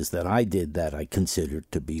whatever it is that I did that I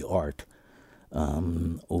considered to be art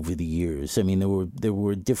over the years. I mean, there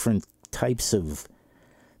were different types of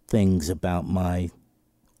things about my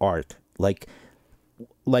art. Like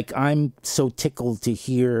I'm so tickled to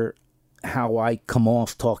hear how I come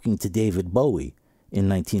off talking to David Bowie in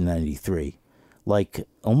 1993,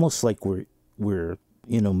 almost like we're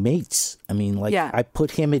mates. I mean, I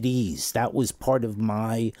put him at ease. That was part of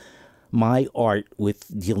my art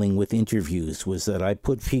with dealing with interviews, was that I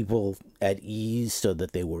put people at ease so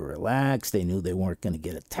that they were relaxed. They knew they weren't going to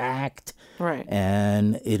get attacked. Right.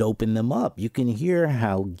 And it opened them up. You can hear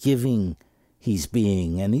how giving he's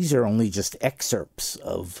being. And these are only just excerpts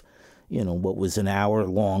of what was an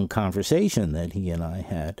hour-long conversation that he and I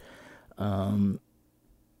had. And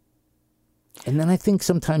then I think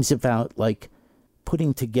sometimes about,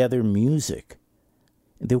 putting together music.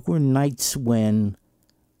 There were nights when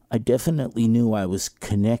I definitely knew I was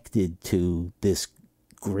connected to this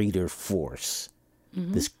greater force,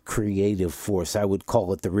 this creative force. I would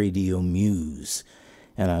call it the radio muse.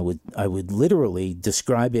 And I would literally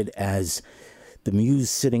describe it as the muse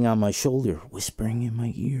sitting on my shoulder, whispering in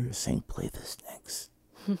my ear, saying, "Play this next,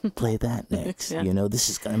 play that next." Yeah. This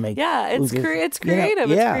is going to make... Yeah, it's creative. It's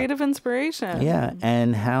creative inspiration. Yeah,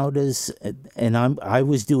 and I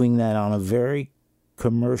was doing that on a very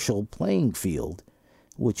commercial playing field,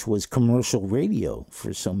 which was commercial radio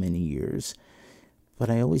for so many years. But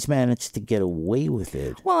I always managed to get away with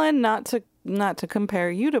it. Well, and not to compare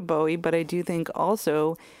you to Bowie, but I do think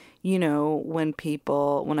also,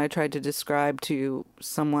 when I tried to describe to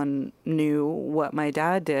someone new what my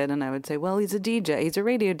dad did, and I would say, well, he's a DJ, he's a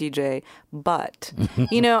radio DJ, but,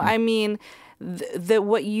 I mean, that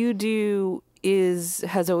what you do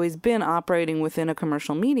has always been operating within a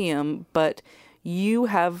commercial medium, but you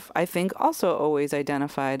have, I think, also always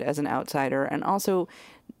identified as an outsider. And also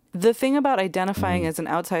the thing about identifying as an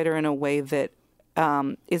outsider in a way that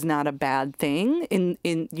is not a bad thing, in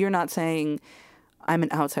you're not saying I'm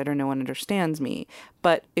an outsider, no one understands me.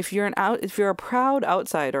 But if you're a proud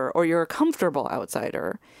outsider, or you're a comfortable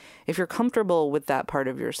outsider, if you're comfortable with that part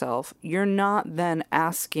of yourself, you're not then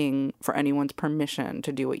asking for anyone's permission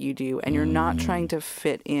to do what you do, and you're not trying to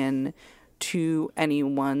fit in to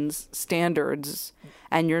anyone's standards,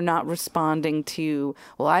 and you're not responding to,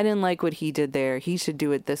 well, I didn't like what he did there, he should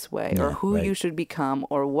do it this way, or who you should become,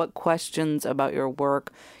 or what questions about your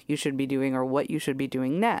work you should be doing, or what you should be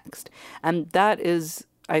doing next. And that is,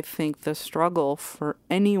 I think, the struggle for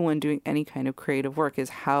anyone doing any kind of creative work, is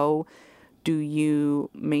how do you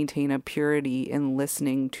maintain a purity in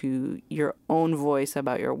listening to your own voice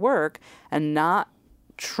about your work and not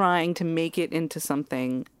trying to make it into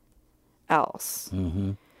something else.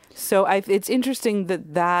 So it's interesting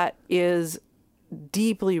that is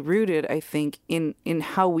deeply rooted, I think, in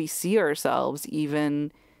how we see ourselves,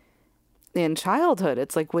 even in childhood.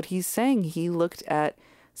 It's like what he's saying. He looked at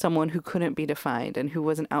someone who couldn't be defined and who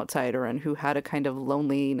was an outsider and who had a kind of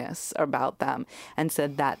loneliness about them and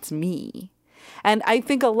said, that's me. And I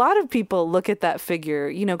think a lot of people look at that figure,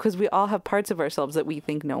 you know, because we all have parts of ourselves that we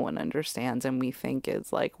think no one understands and we think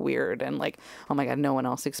is like weird and like, oh my God, no one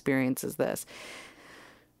else experiences this.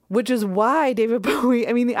 Which is why David Bowie,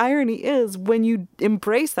 I mean, the irony is when you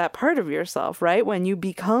embrace that part of yourself, right? When you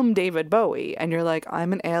become David Bowie and you're like,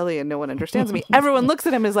 I'm an alien, no one understands me. Everyone looks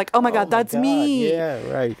at him and is like, oh my God, that's me. Yeah,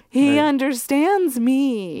 right. He understands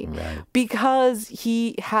me. Right. Because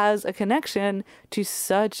he has a connection to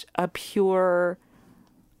such a pure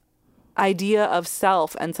idea of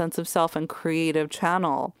self and sense of self and creative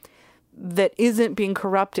channel that isn't being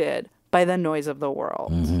corrupted by the noise of the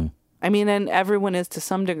world. Mm-hmm. I mean, and everyone is to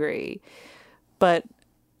some degree, but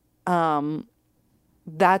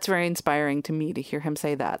that's very inspiring to me to hear him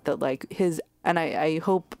say that like his, and I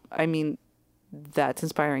hope, I mean, that's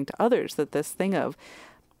inspiring to others, that this thing of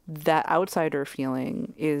that outsider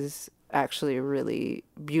feeling is actually really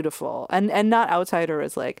beautiful, and not outsider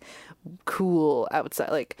as like cool outside,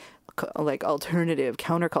 like alternative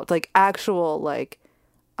counterculture, like actual, like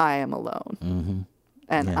I am alone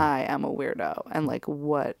and I am a weirdo, and like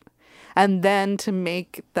what. And then to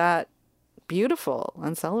make that beautiful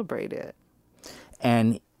and celebrate it.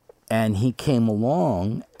 And he came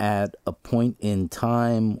along at a point in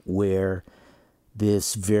time where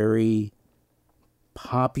this very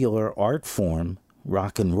popular art form,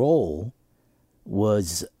 rock and roll,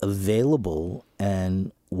 was available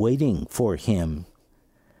and waiting for him.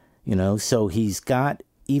 You know, so he's got,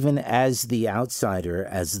 even as the outsider,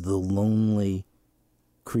 as the lonely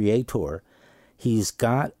creator, he's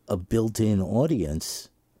got a built-in audience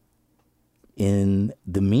in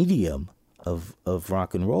the medium of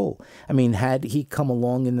rock and roll. I mean, had he come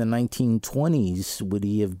along in the 1920s, would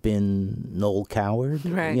he have been Noel Coward?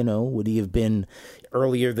 Right. You know, would he have been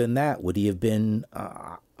earlier than that? Would he have been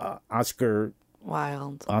Oscar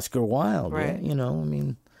Wilde? Oscar Wilde, right? Yeah? You know, I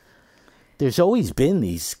mean, there's always been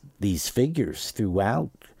these figures throughout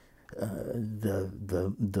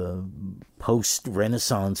the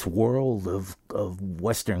post-Renaissance world of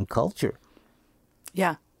Western culture.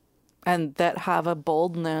 Yeah. And that have a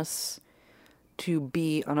boldness to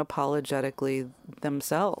be unapologetically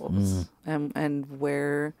themselves. And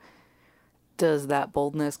where does that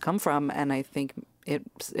boldness come from? And I think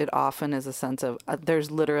it often is a sense of there's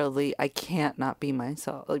literally, I can't not be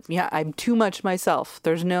myself. Like, yeah, I'm too much myself.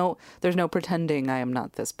 There's no pretending I am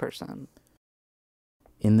not this person.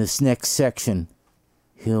 In this next section,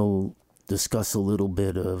 he'll discuss a little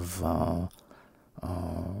bit of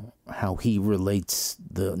how he relates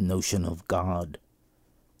the notion of God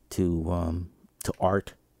to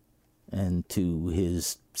art and to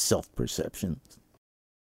his self-perception.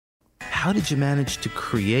 How did you manage to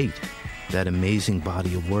create that amazing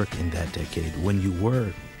body of work in that decade when you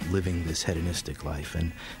were living this hedonistic life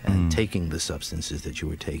and taking the substances that you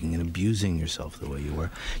were taking and abusing yourself the way you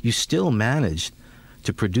were? You still managed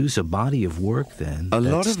to produce a body of work then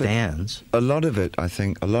that stands. A lot of it, I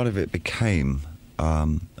think, became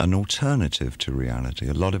an alternative to reality.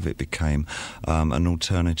 A lot of it became an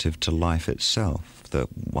alternative to life itself, that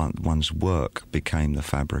one's work became the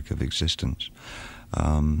fabric of existence.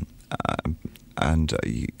 And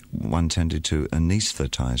one tended to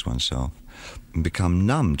anesthetize oneself and become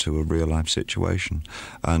numb to a real-life situation.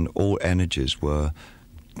 And all energies were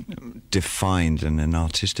defined in an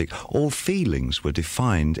artistic... All feelings were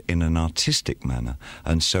defined in an artistic manner,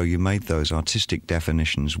 and so you made those artistic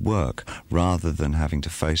definitions work rather than having to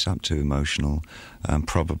face up to emotional and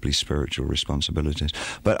probably spiritual responsibilities.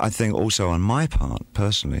 But I think also on my part,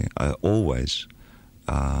 personally, always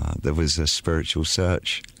there was a spiritual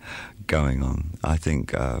search going on. I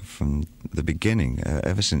think from the beginning,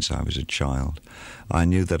 ever since I was a child, I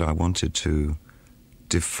knew that I wanted to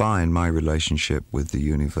define my relationship with the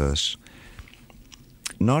universe,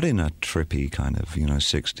 not in a trippy kind of,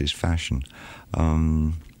 60s fashion.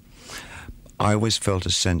 I always felt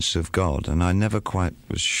a sense of God, and I never quite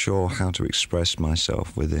was sure how to express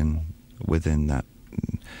myself within that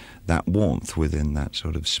warmth, within that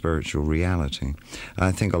sort of spiritual reality. And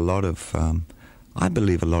I think I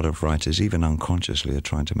believe a lot of writers, even unconsciously, are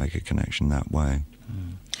trying to make a connection that way.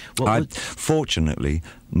 I've fortunately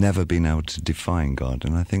never been able to define God,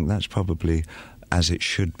 and I think that's probably as it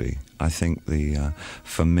should be. I think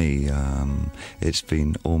for me, it's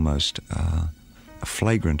been almost a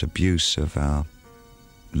flagrant abuse of our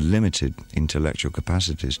limited intellectual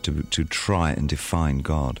capacities to try and define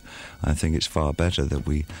God. I think it's far better that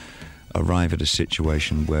we arrive at a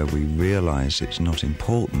situation where we realize it's not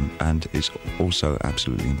important, and it's also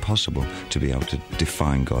absolutely impossible to be able to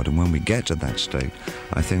define God. And when we get to that state,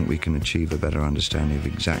 I think we can achieve a better understanding of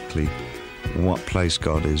exactly what place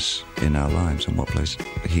God is in our lives, and what place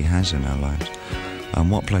he has in our lives,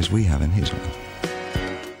 and what place we have in his life.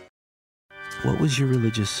 What was your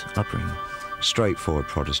religious upbringing? Straightforward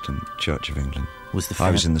Protestant, Church of England.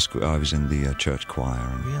 I was in the church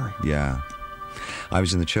choir. Really? Yeah. I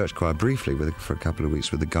was in the church choir briefly for a couple of weeks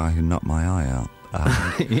with the guy who knocked my eye out.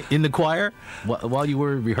 In the choir? While you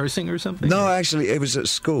were rehearsing or something? No, actually, it was at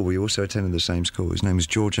school. We also attended the same school. His name is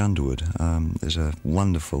George Underwood. There's a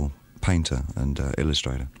wonderful painter and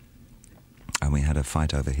illustrator. And we had a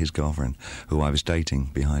fight over his girlfriend, who I was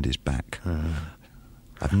dating, behind his back.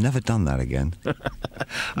 I've never done that again.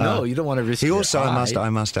 No, you don't want to risk He also, I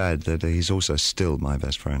must add, that he's also still my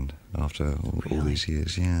best friend after all these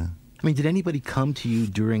years, yeah. I mean, did anybody come to you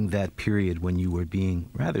during that period when you were being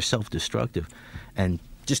rather self-destructive and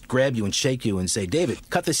just grab you and shake you and say, David,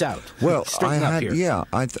 cut this out? Well, Straighten up here. Yeah,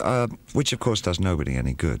 which of course does nobody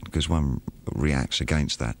any good, because one reacts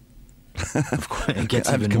against that. Of course, it gets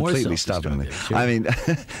even more completely stubbornly. Sure. I mean,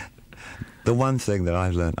 the one thing that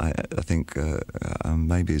I've learned, I think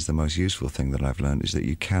maybe is the most useful thing that I've learned, is that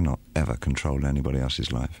you cannot ever control anybody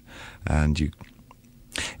else's life. And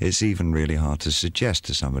it's even really hard to suggest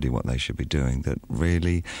to somebody what they should be doing, that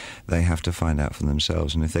really they have to find out for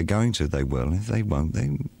themselves. And if they're going to, they will. And if they won't,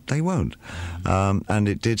 they won't. And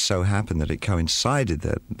it did so happen that it coincided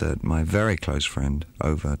that my very close friend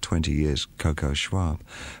over 20 years, Coco Schwab,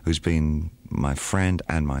 who's been my friend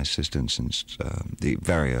and my assistant since the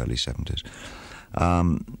very early 70s,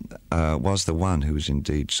 was the one who was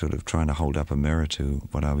indeed sort of trying to hold up a mirror to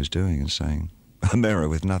what I was doing and saying, a mirror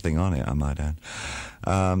with nothing on it, I might add,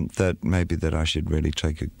 that maybe that I should really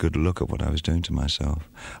take a good look at what I was doing to myself.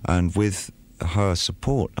 And with her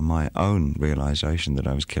support and my own realization that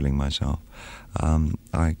I was killing myself,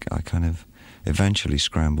 I kind of eventually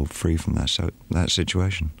scrambled free from that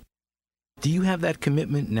situation. Do you have that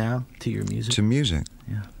commitment now to your music? To music?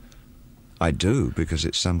 Yeah. I do, because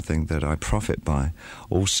it's something that I profit by.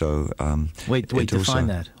 Also, wait, define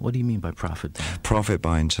that. What do you mean by profit by? Profit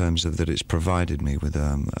by in terms of that it's provided me with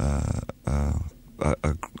a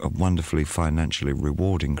wonderfully financially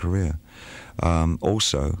rewarding career.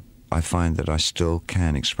 Also, I find that I still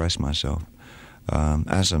can express myself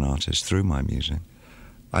as an artist through my music.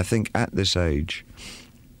 I think at this age,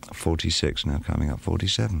 46 now, coming up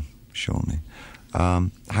 47, surely,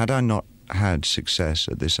 had I not had success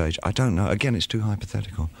at this age, I don't know. Again, it's too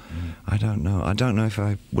hypothetical. I don't know. I don't know if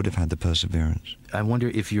I would have had the perseverance. I wonder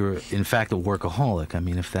if you're, in fact, a workaholic. I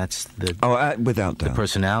mean, if that's the... without doubt. The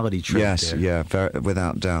personality trait. Yes, there.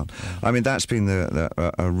 Without doubt. Yeah. I mean, that's been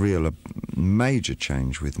a real major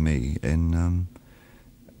change with me in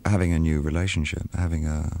having a new relationship, having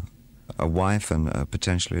a wife and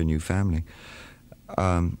potentially a new family,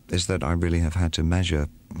 is that I really have had to measure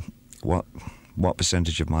what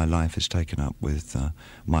percentage of my life is taken up with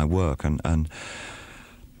my work, and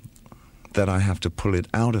that I have to pull it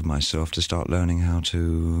out of myself to start learning how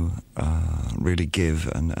to really give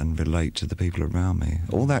and relate to the people around me.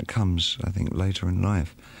 All that comes, I think, later in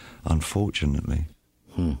life, unfortunately.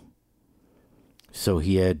 So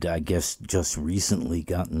he had, I guess, just recently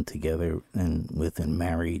gotten together and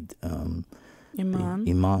married Iman.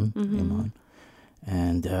 Mm-hmm. Iman.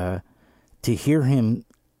 And to hear him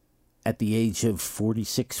at the age of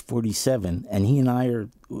 46, 47, and he and I are,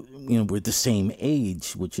 we're the same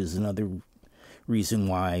age, which is another reason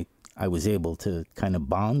why I was able to kind of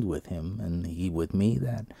bond with him and he with me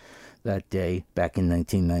that day back in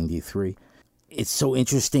 1993. It's so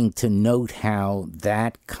interesting to note how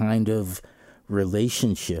that kind of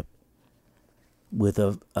relationship with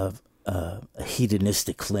a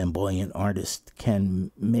hedonistic, flamboyant artist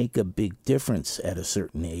can make a big difference at a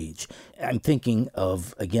certain age. I'm thinking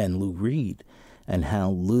of, again, Lou Reed, and how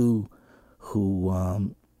Lou, who,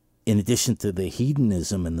 in addition to the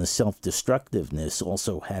hedonism and the self-destructiveness,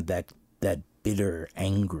 also had that bitter,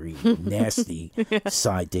 angry, nasty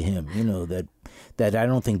side to him, that I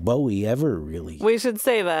don't think Bowie ever really... We should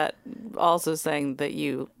say that, also saying that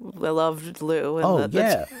you loved Lou.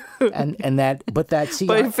 And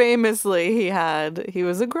But famously, he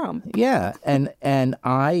was a grump. Yeah, and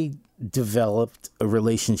I developed a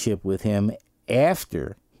relationship with him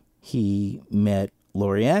after he met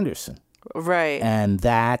Laurie Anderson. Right. And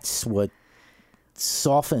that's what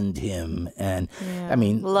softened him. And I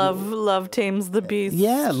mean, love tames the beast.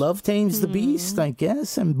 Yeah, love tames the beast, I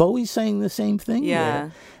guess. And Bowie's saying the same thing.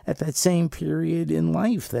 Yeah. At that same period in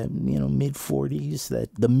life, that mid 40s, that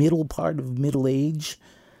the middle part of middle age,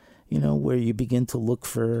 where you begin to look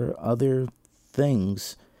for other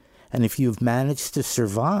things. And if you've managed to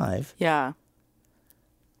survive,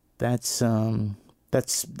 that's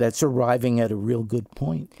arriving at a real good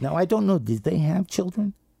point. Now, I don't know, did they have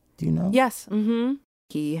children? Do you know? Yes. Mm-hmm.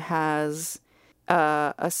 He has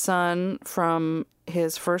a son from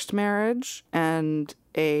his first marriage and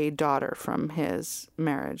a daughter from his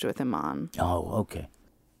marriage with Iman. Oh, okay.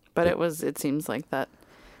 But it seems like that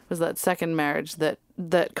was that second marriage that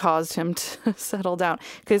caused him to settle down,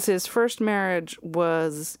 because his first marriage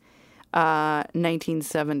was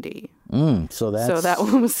 1970. So that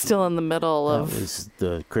one was still in the middle of... That was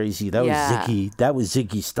the crazy... That was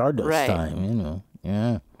Ziggy Stardust time,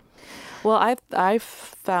 Yeah. Well, I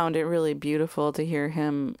found it really beautiful to hear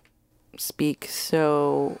him speak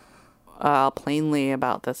so plainly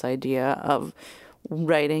about this idea of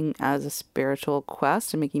writing as a spiritual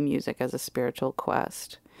quest and making music as a spiritual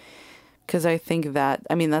quest. Because I think that's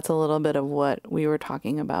a little bit of what we were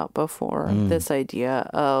talking about before. This idea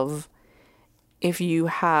of, if you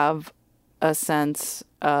have a sense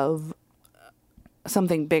of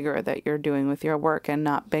something bigger that you're doing with your work, and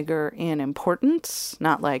not bigger in importance,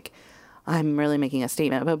 not like I'm really making a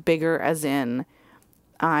statement, but bigger as in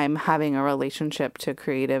I'm having a relationship to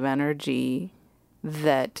creative energy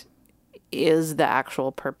that is the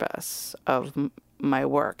actual purpose of my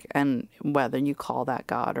work, and whether you call that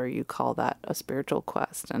God or you call that a spiritual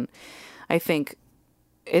quest. And I think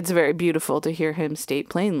it's very beautiful to hear him state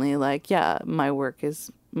plainly, like, my work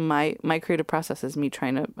is my creative process is me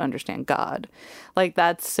trying to understand God. Like,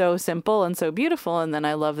 that's so simple and so beautiful. And then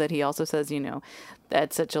I love that he also says,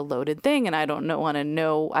 that's such a loaded thing, and I don't want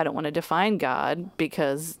to define God,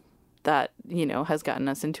 because that, has gotten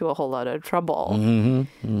us into a whole lot of trouble. Mm-hmm.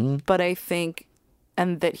 Mm-hmm. But I think,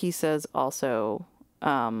 and that he says also,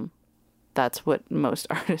 that's what most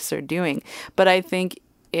artists are doing. But I think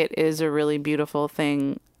it is a really beautiful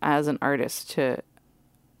thing as an artist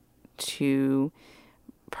to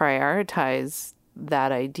prioritize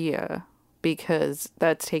that idea, because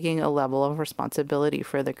that's taking a level of responsibility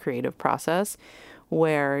for the creative process,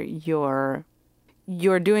 where you're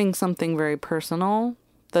doing something very personal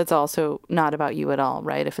that's also not about you at all,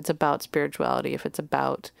 right? If it's about spirituality, if it's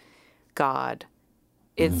about God,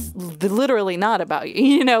 it's literally not about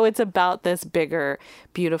you. It's about this bigger,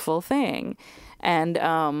 beautiful thing. And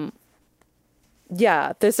and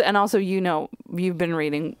also, you've been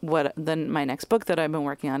reading my next book that I've been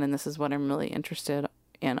working on, and this is what I'm really interested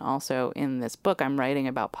in also in this book. I'm writing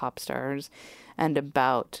about pop stars and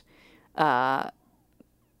about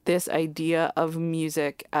this idea of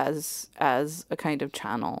music as a kind of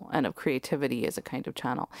channel, and of creativity as a kind of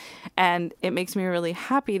channel. And it makes me really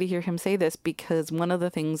happy to hear him say this, because one of the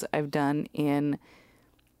things I've done in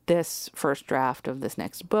this first draft of this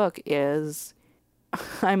next book is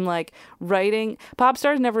I'm like writing. Pop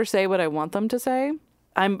stars never say what I want them to say.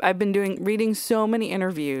 I've been reading so many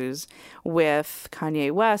interviews with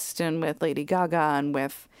Kanye West and with Lady Gaga and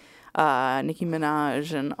with Nicki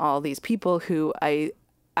Minaj and all these people who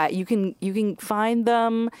you can find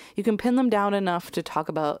them, you can pin them down enough to talk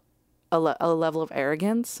about a level of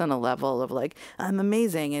arrogance and a level of like, I'm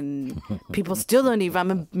amazing, and people still don't even,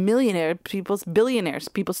 I'm a millionaire, people's billionaires,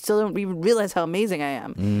 people still don't even realize how amazing I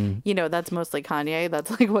am. That's mostly Kanye.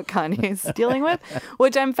 That's like what Kanye is dealing with,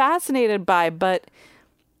 which I'm fascinated by. But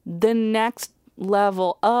the next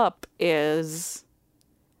level up is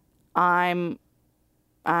I'm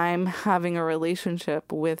I'm having a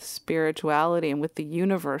relationship with spirituality and with the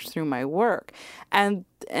universe through my work. And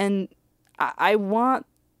I want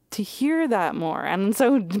to hear that more. And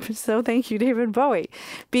so thank you, David Bowie,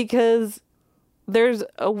 because there's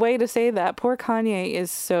a way to say that. Poor Kanye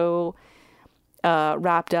is so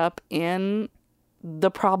wrapped up in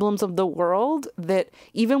the problems of the world that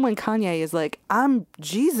even when Kanye is like, I'm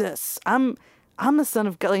Jesus, I'm the son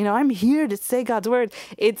of God, I'm here to say God's word,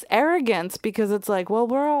 it's arrogance, because it's like, well,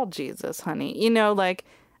 we're all Jesus, honey. Like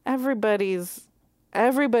everybody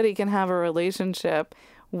can have a relationship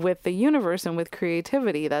with the universe and with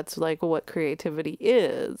creativity. That's like what creativity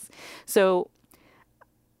is. So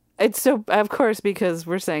it's so, of course, because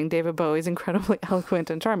we're saying David Bowie's incredibly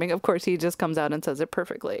eloquent and charming, of course, he just comes out and says it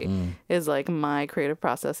perfectly. Is like, my creative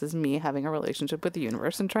process is me having a relationship with the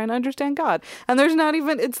universe and trying to understand God. And there's not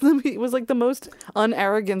even, it was like the most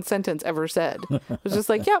unarrogant sentence ever said. It was just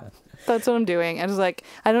like, yep, that's what I'm doing. And it's like,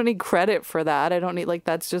 I don't need credit for that. I don't need, like,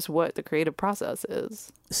 that's just what the creative process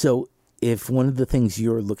is. So if one of the things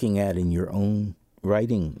you're looking at in your own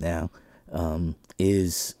writing now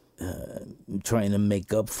is trying to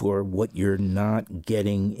make up for what you're not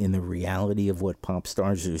getting in the reality of what pop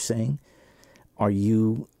stars are saying,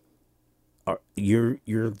 you're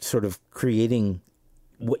sort of creating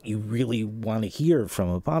what you really want to hear from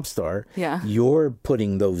a pop star. Yeah. You're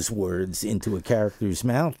putting those words into a character's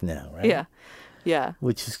mouth now, right? Yeah. Yeah.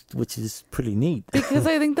 Which is pretty neat. Because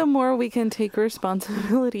I think the more we can take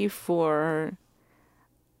responsibility for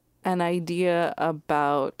an idea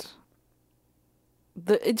about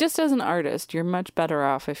just as an artist, you're much better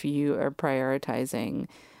off if you are prioritizing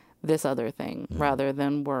this other thing rather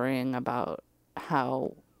than worrying about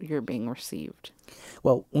how you're being received.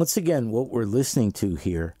 Well, once again, what we're listening to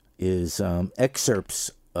here is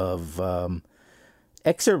excerpts of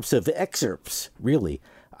excerpts, really.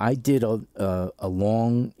 I did a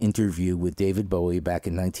long interview with David Bowie back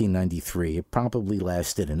in 1993. It probably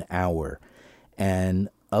lasted an hour. And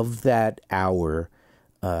of that hour,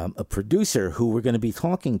 a producer who we're going to be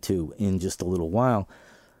talking to in just a little while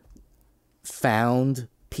found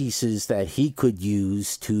pieces that he could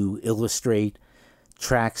use to illustrate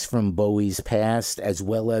tracks from Bowie's past as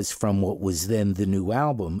well as from what was then the new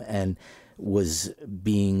album, and was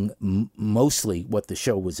being mostly what the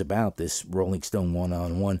show was about, this Rolling Stone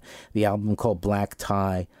one-on-one, the album called Black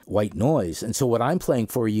Tie, White Noise. And so what I'm playing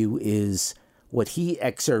for you is what he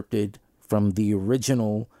excerpted from the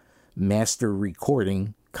original master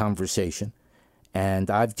recording conversation, and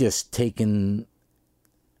I've just taken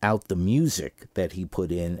out the music that he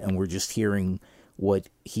put in, and we're just hearing what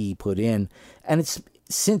he put in. And it's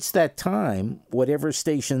since that time, whatever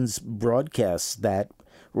stations broadcast that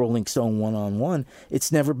Rolling Stone one-on-one,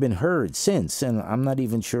 it's never been heard since, and I'm not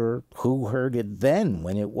even sure who heard it then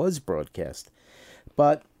when it was broadcast.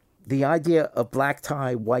 But the idea of Black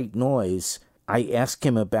Tie, White Noise, I asked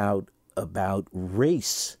him about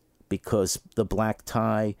race, because the black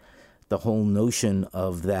tie, the whole notion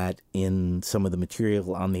of that in some of the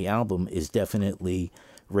material on the album is definitely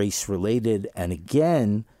race-related. And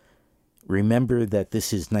again, remember that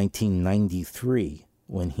this is 1993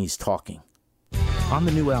 when he's talking. On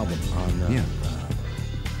the new album, on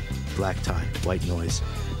Black Tie, White Noise,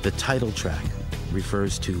 the title track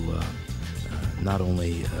refers to not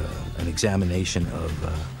only an examination of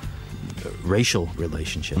racial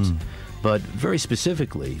relationships, but very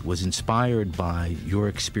specifically was inspired by your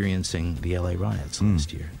experiencing the LA riots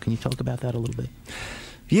last year. Can you talk about that a little bit?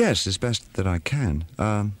 Yes, as best that I can.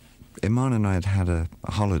 Iman and I had a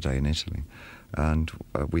holiday in Italy, and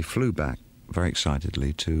we flew back very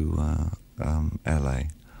excitedly to LA.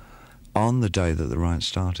 On the day that the riots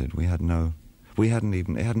started, it hadn't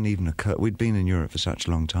even occurred. We'd been in Europe for such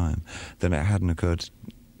a long time that it hadn't occurred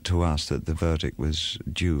to us that the verdict was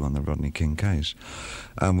due on the Rodney King case.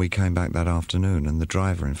 And we came back that afternoon, and the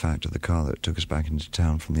driver, in fact, of the car that took us back into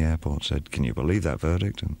town from the airport said, "Can you believe that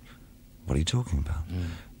verdict?" And, "What are you talking about?"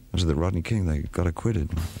 I said, "The Rodney King, they got acquitted."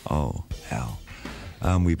 And, "Oh, hell."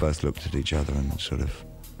 We both looked at each other and sort of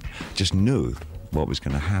just knew what was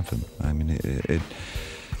going to happen. I mean,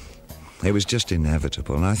 it was just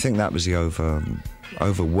inevitable. And I think that was the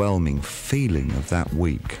overwhelming feeling of that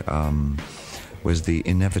week, was the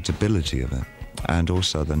inevitability of it, and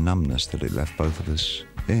also the numbness that it left both of us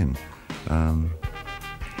in.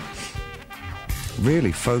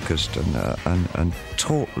 Really focused and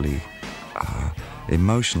tautly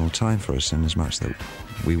emotional time for us, in as much that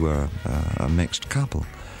we were a mixed couple,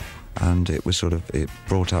 and it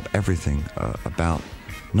brought up everything about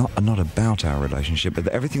not about our relationship, but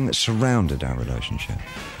everything that surrounded our relationship,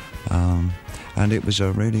 and it was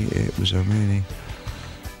a really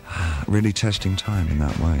really testing time in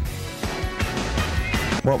that way.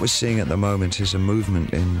 What we're seeing at the moment is a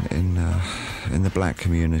movement in the black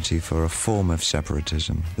community for a form of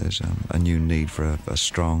separatism. There's a new need for a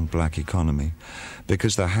strong black economy,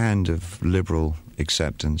 because the hand of liberal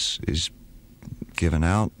acceptance is given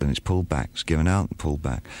out and it's pulled back. It's given out and pulled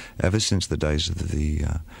back ever since the days of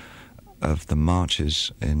the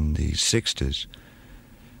marches in the 60s.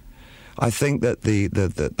 I think that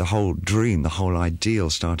the whole dream, the whole ideal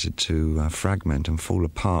started to fragment and fall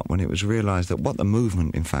apart when it was realized that what the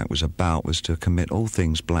movement, in fact, was about was to commit all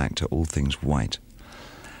things black to all things white.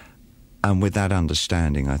 And with that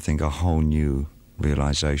understanding, I think a whole new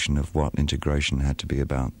realization of what integration had to be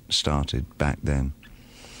about started back then.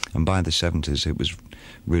 And by the 70s, it was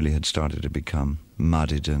really had started to become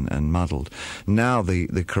muddied and muddled. Now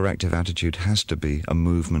the corrective attitude has to be a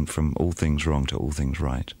movement from all things wrong to all things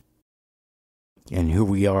right. And here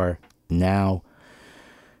we are now,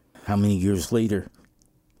 how many years later?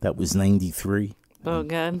 That was 93. Oh,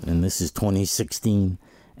 God. And this is 2016.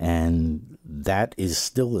 And that is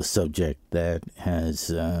still a subject that has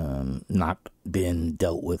not been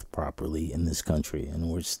dealt with properly in this country. And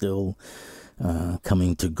we're still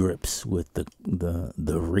coming to grips with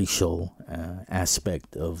the racial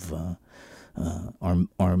aspect of our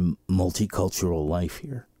multicultural life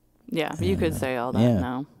here. Yeah, you could say all that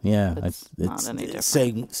now. Yeah, it's not any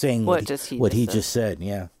different. Saying what he just said.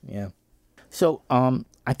 Yeah. So,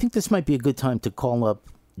 I think this might be a good time to call up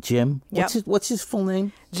Jim. What's his full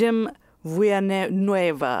name? Jim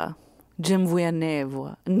Villanueva. Jim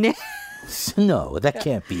Villanueva. No, that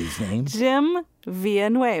can't be his name. Jim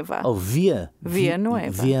Villanueva. Oh,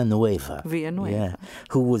 Villanueva. Villanueva. Villanueva. Yeah,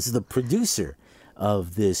 who was the producer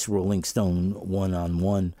of this Rolling Stone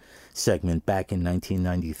one-on-one segment back in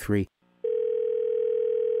 1993.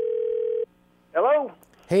 Hello?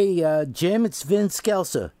 Hey, Jim, it's Vince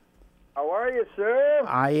Scelsa. How are you, sir?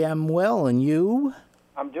 I am well, and you?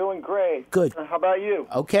 I'm doing great. Good. How about you?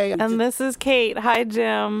 Okay. And this is Kate. Hi,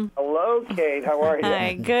 Jim. Hello, Kate. How are you?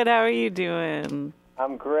 Hi, good. How are you doing?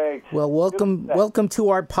 I'm great. Well, welcome to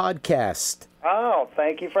our podcast. Oh,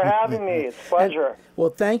 thank you for having me. It's a pleasure.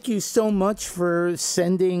 Well, thank you so much for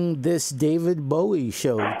sending this David Bowie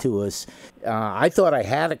show to us. I thought I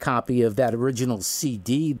had a copy of that original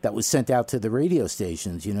CD that was sent out to the radio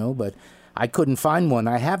stations, but I couldn't find one.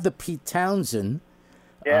 I have the Pete Townsend,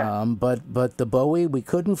 but the Bowie we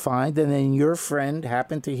couldn't find. And then your friend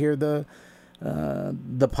happened to hear the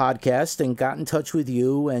podcast and got in touch with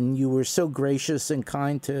you, and you were so gracious and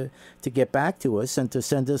kind to get back to us and to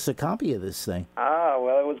send us a copy of this thing. Ah,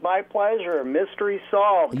 well, it was my pleasure. Mystery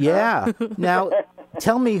solved. Yeah. Now,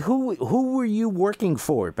 tell me, who were you working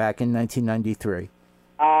for back in 1993?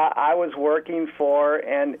 I was working for,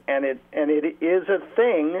 and it is a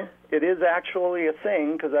thing. It is actually a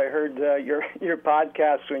thing, because I heard your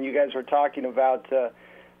podcast when you guys were talking about the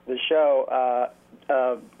show.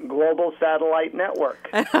 Global Satellite Network.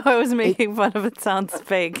 I was making fun of it. Sounds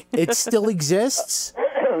fake. It still exists?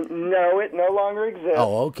 No, it no longer exists.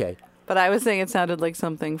 Oh, okay. But I was saying it sounded like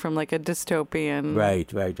something from like a dystopian novel.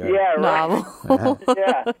 Right.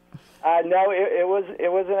 Yeah. No, it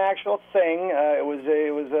was an actual thing. It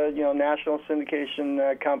was a national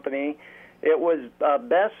syndication company. It was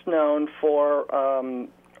best known for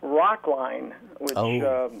Rockline, which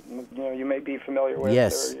you may be familiar with.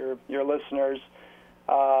 Yes. Or your listeners.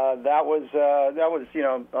 That was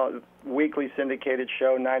a weekly syndicated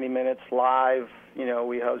show, 90 minutes live.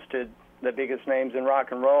 We hosted the biggest names in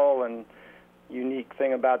rock and roll, and unique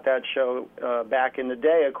thing about that show back in the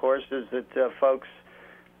day, of course, is that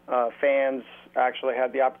fans actually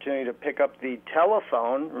had the opportunity to pick up the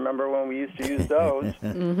telephone. Remember when we used to use those?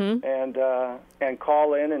 and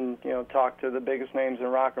call in and talk to the biggest names in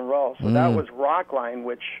rock and roll. So that was Rockline,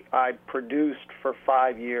 which I produced for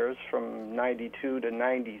 5 years, from 92 to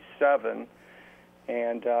 97.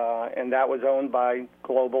 And that was owned by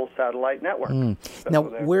Global Satellite Network. So now,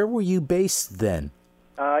 where were you based then?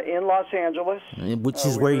 In Los Angeles. Which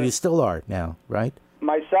is where you still are now, right?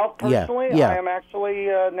 Myself, personally, Yeah. I am actually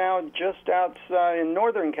now just in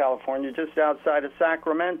Northern California, just outside of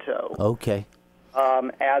Sacramento. Okay.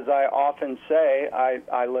 As I often say,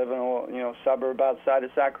 I live in a suburb outside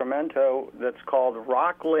of Sacramento that's called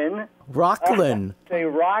Rocklin. Rocklin. Say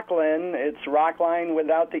Rocklin, it's Rockline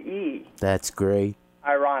without the E. That's great.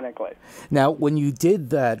 Ironically. Now, when you did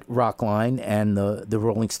that Rockline and the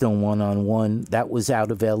Rolling Stone one-on-one, that was out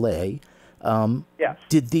of L.A., yes.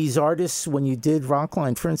 Did these artists, when you did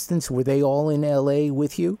Rockline, for instance, were they all in L.A.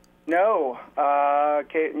 with you? No.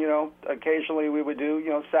 Occasionally we would do,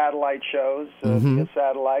 satellite shows via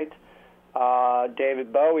satellite.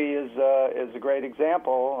 David Bowie is a great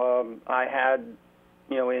example. I had,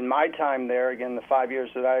 in my time there, again, the 5 years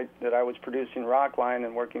that I was producing Rockline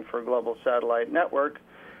and working for a global satellite network,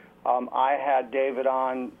 I had David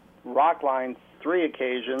on Rockline 3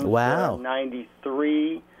 occasions. Wow.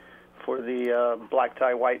 93 for the Black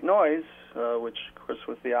Tie White Noise, which, of course,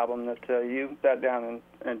 was the album that you sat down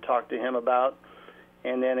and talked to him about.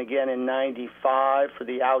 And then again in 95 for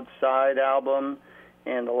the Outside album.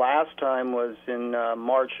 And the last time was in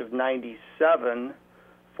March of 97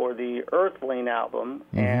 for the Earthling album.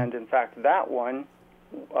 Mm-hmm. And, in fact, that one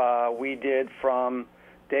we did from...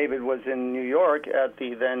 David was in New York at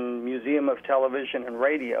the then Museum of Television and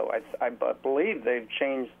Radio. I believe they've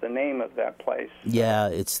changed the name of that place. Yeah,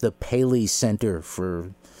 it's the Paley Center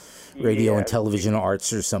for Radio and Television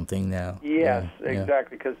Arts or something now. Yes,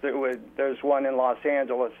 exactly, because there's one in Los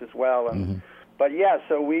Angeles as well. And, But,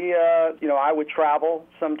 so we, I would travel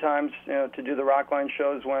sometimes to do the Rockline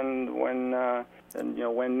shows when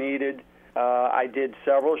needed. I did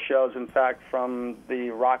several shows, in fact, from the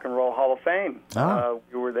Rock and Roll Hall of Fame.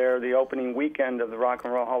 We were there the opening weekend of the Rock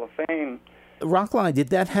and Roll Hall of Fame. Rockline, did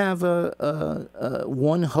that have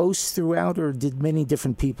one host throughout, or did many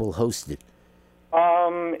different people host it?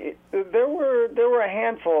 There were a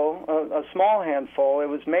handful, a small handful. It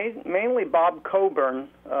was mainly Bob Coburn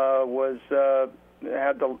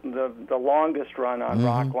had the longest run on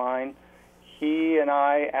Rockline. He and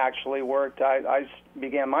I actually worked. I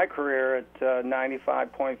began my career at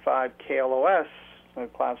 95.5 KLOS, a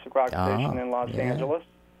classic rock station in Los Angeles.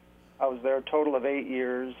 I was there a total of 8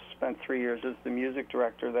 years, spent 3 years as the music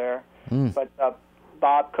director there. But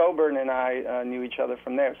Bob Coburn and I knew each other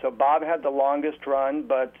from there. So Bob had the longest run,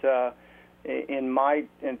 but in my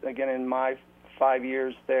 5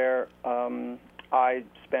 years there, I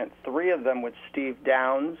spent 3 of them with Steve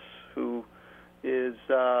Downs, who is...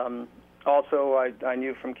 also, I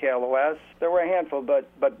knew from KLOS. There were a handful, but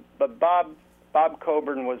Bob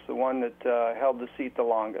Coburn was the one that held the seat the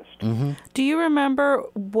longest. Mm-hmm. Do you remember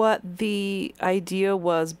what the idea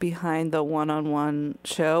was behind the one-on-one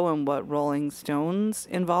show and what Rolling Stone's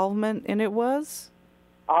involvement in it was?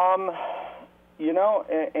 And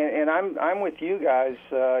I'm with you guys.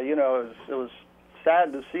 It was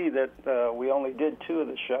sad to see that we only did 2 of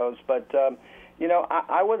the shows, but.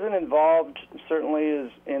 I wasn't involved certainly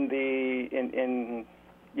in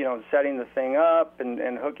setting the thing up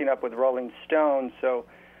and hooking up with Rolling Stone. So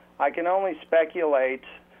I can only speculate.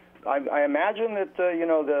 I imagine that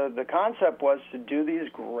the concept was to do these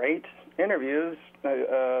great interviews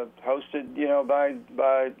hosted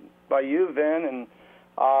by you, Vin,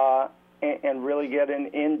 and really get an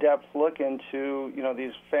in-depth look into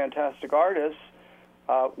these fantastic artists.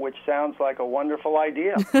 Which sounds like a wonderful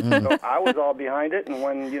idea. So I was all behind it, and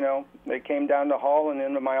when they came down the hall and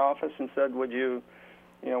into my office and said, "Would you,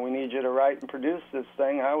 we need you to write and produce this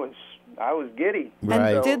thing," I was giddy.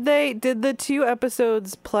 Right. And did the 2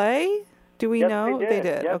 episodes play? Do we know? They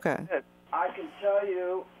did. Yes, okay. They did. I can tell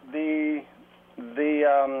you the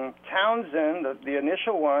Townsend, the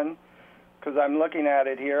initial one. Because I'm looking at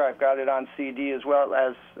it here, I've got it on CD as well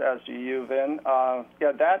as do you, Vin.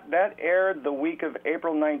 That aired the week of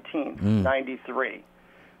April 19th, 93.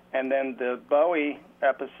 And then the Bowie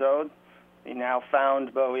episode, the now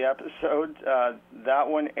found Bowie episode, that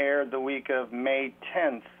one aired the week of May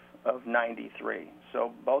 10th of 93.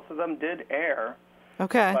 So both of them did air.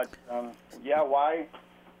 Okay. But,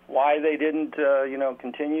 why they didn't,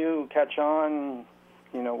 continue, catch on,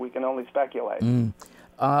 we can only speculate.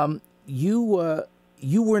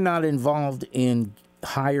 You were not involved in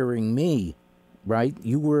hiring me, right?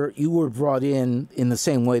 You were brought in the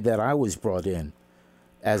same way that I was brought in,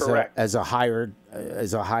 as a hired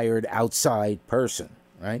outside person,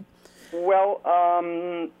 right? Well,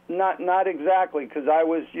 not exactly, because I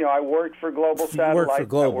was I worked for Global Satellite Network. You worked for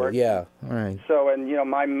Global, Network. yeah, all right. So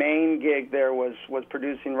my main gig there was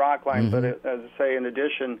producing Rockline, but as I say, in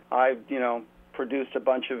addition, I produced a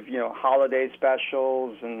bunch of holiday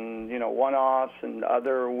specials and one-offs and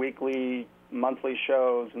other weekly, monthly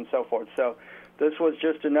shows and so forth. So this was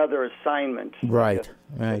just another assignment, right?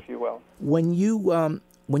 If you will. When you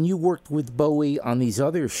worked with Bowie on these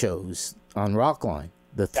other shows on Rockline,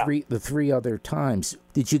 the three other times,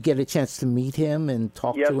 did you get a chance to meet him and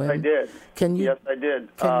talk to him? Yes, I did. Yes, I did.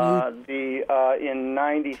 In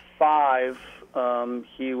 '95,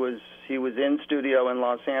 he was in studio in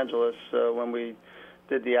Los Angeles when we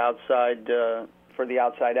did the Outside for the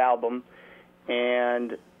Outside album,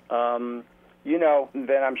 and then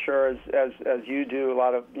I'm sure as you do, a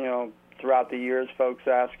lot of throughout the years, folks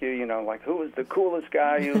ask you, like, who was the coolest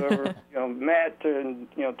guy you ever met and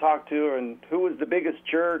talked to, and who was the biggest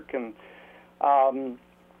jerk, and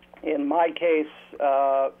In my case,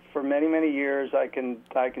 for many, many years, I can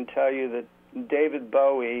tell you that David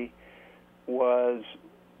Bowie was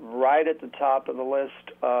right at the top of the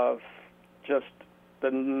list of just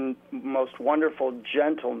the most wonderful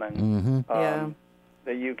gentleman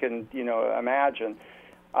that you can, imagine.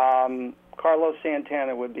 Carlos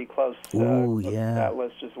Santana would be close to that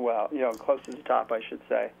list as well. Close to the top, I should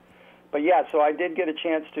say. But yeah, so I did get a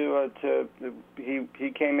chance to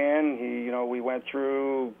he came in. We went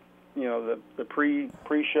through the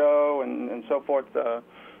pre-show and so forth.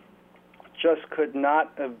 Just could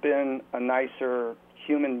not have been a nicer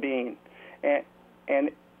human being, and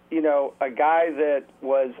a guy that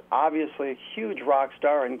was obviously a huge rock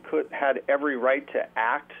star and had every right to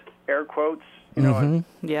act, air quotes, the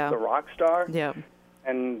rock star,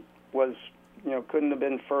 and was couldn't have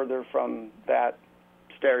been further from that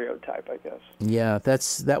stereotype, I guess. Yeah,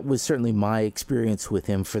 that was certainly my experience with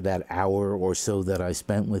him for that hour or so that I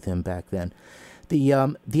spent with him back then.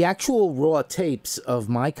 The actual raw tapes of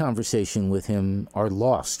my conversation with him are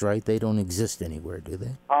lost, right? They don't exist anywhere, do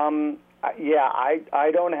they? Yeah,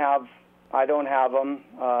 I don't have them.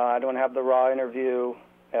 I don't have the raw interview,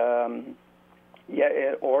 or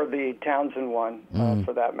the Townsend one,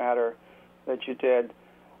 for that matter, that you did.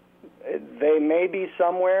 They may be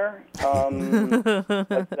somewhere, but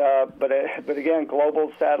again,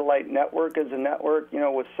 Global Satellite Network as a network,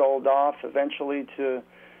 was sold off eventually to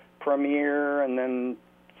Premiere, and then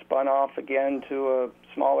spun off again to a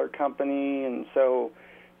smaller company, and so,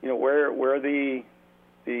 where the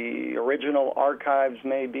original archives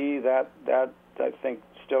may be, that I think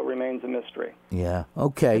still remains a mystery. Yeah.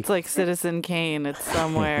 Okay. It's like Citizen Kane. It's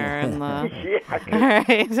somewhere in the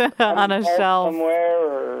right on a shelf somewhere,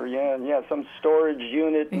 or some storage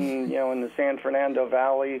unit in in the San Fernando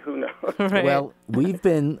Valley. Who knows? Right. Well, we've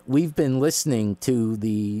been listening to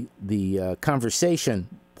the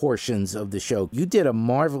conversation portions of the show. You did a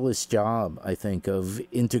marvelous job, I think, of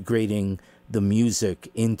integrating the music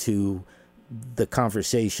into the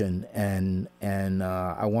conversation, and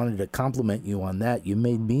I wanted to compliment you on that. You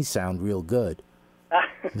made me sound real good.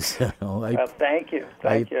 Well, thank you.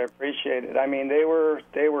 I appreciate it. I mean, they were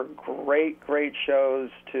great shows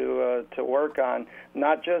to work on.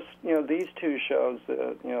 Not just these two shows,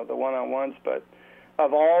 the one-on-ones, but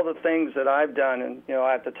of all the things that I've done, and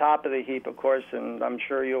at the top of the heap, of course, and I'm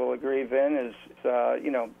sure you'll agree, Vin, is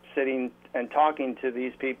sitting and talking to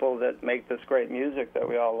these people that make this great music that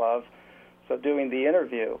we all love. So doing the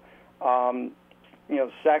interview,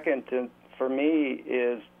 second for me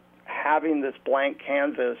is having this blank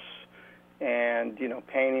canvas and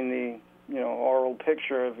painting the oral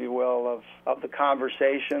picture, if you will, of the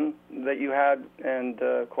conversation that you had, and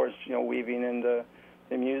of course weaving in the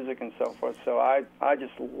music and so forth. So I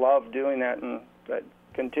just love doing that, and I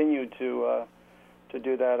continue to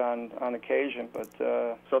do that on occasion. But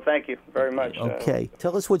so thank you very much. Okay,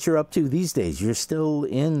 tell us what you're up to these days. You're still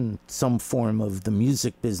in some form of the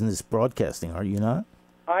music business, broadcasting, are you not?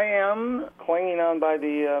 I am clinging on by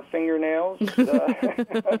the fingernails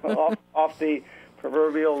off the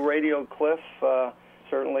proverbial radio cliff.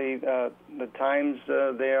 Certainly, the times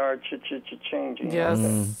they are changing.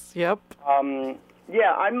 Yes. Yep.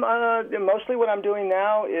 Yeah, I'm mostly what I'm doing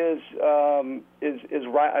now is I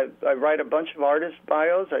write a bunch of artist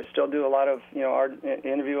bios. I still do a lot of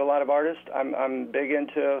interview a lot of artists. I'm big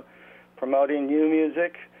into promoting new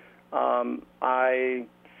music. I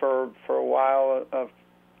for a while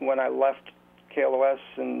when I left KLOS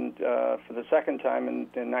and for the second time in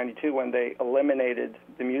 '92 when they eliminated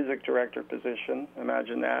the music director position.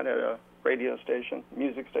 Imagine that at a radio station,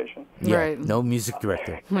 music station. Yeah, right. No music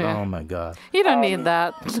director. Yeah. Oh my God. You don't need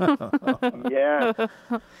that. Yeah.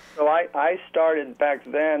 So I started back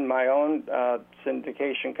then my own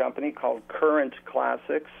syndication company called Current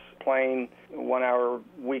Classics, playing 1-hour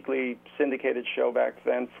weekly syndicated show back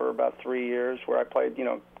then for about 3 years, where I played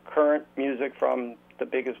current music from the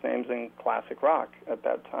biggest names in classic rock at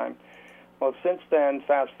that time. Well, since then,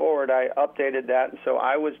 fast forward, I updated that, and so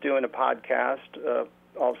I was doing a podcast.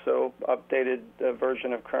 Also updated the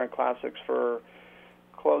version of Current Classics for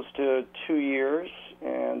close to 2 years,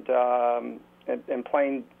 and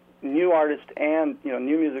playing new artists and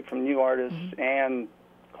new music from new artists and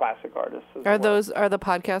classic artists as well. Are the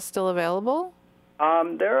podcasts still available?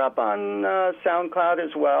 They're up on SoundCloud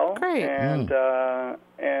as well. Great. And I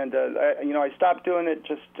stopped doing it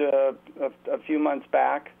just a few months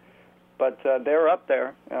back, but they're up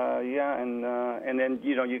there. And then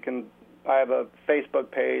you can. I have a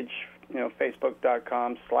Facebook page,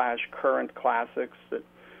 facebook.com/Current Classics that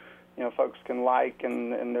folks can like,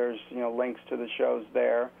 and there's links to the shows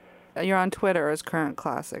there. You're on Twitter as Current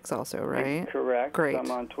Classics also, right? Correct. Great.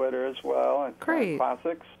 I'm on Twitter as well at Great.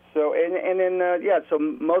 Classics. So and then so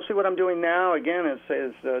mostly what I'm doing now again is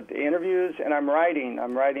the interviews, and I'm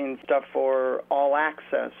writing stuff for All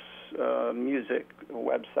Access music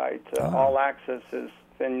website. All Access is,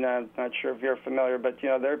 and I'm not sure if you're familiar, but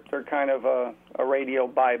they're kind of a radio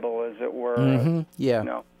Bible, as it were. Mm-hmm.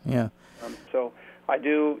 Yeah. Yeah. So I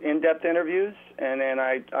do in-depth interviews, and then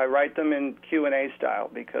I write them in Q&A style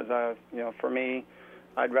because for me,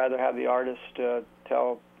 I'd rather have the artist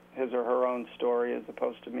tell his or her own story as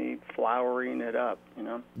opposed to me flowering it up,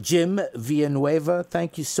 Jim Villanueva,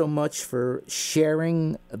 thank you so much for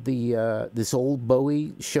sharing this old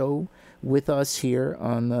Bowie show with us here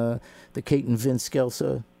on the Kate and Vince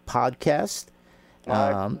Scelsa podcast.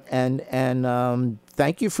 And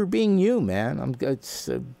thank you for being you, man. It's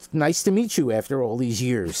nice to meet you after all these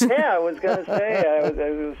years. Yeah, I was going to say, I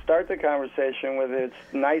was start the conversation with it's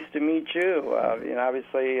nice to meet you.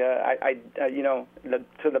 Obviously,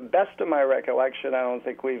 to the best of my recollection, I don't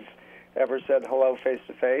think we've ever said hello face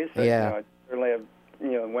to face. Yeah. I certainly have,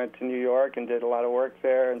 went to New York and did a lot of work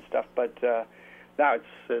there and stuff. But no,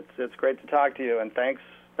 it's great to talk to you, and thanks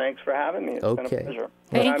for having me. It's been a pleasure.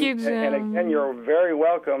 Thank you, Jim. And again, you're very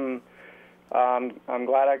welcome. I'm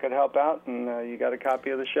glad I could help out, and you got a copy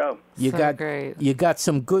of the show. Great. You got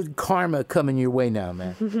some good karma coming your way now,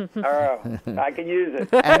 man. I could use it.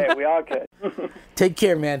 Hey, we all could. Take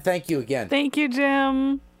care, man. Thank you again. Thank you,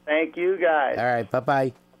 Jim. Thank you, guys. All right,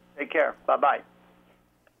 bye-bye. Take care. Bye-bye.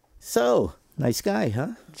 So, nice guy, huh?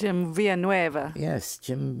 Jim Villanueva. Yes,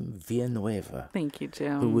 Jim Villanueva. Thank you,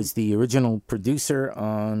 Jim. Who was the original producer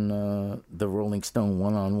on the Rolling Stone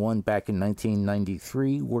One-on-One back in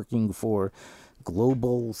 1993, working for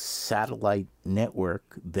Global Satellite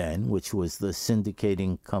Network then, which was the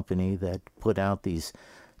syndicating company that put out these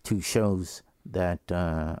two shows that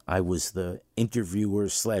I was the interviewer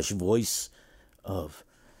 / voice of.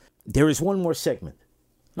 There is one more segment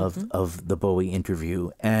of the Bowie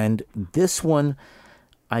interview, and this one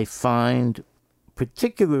I find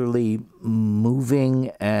particularly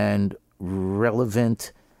moving and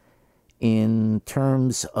relevant in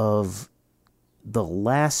terms of the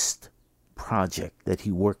last project that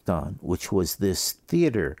he worked on, which was this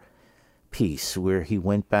theater piece where he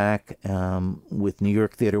went back with New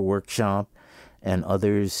York Theater Workshop and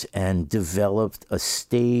others and developed a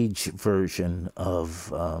stage version of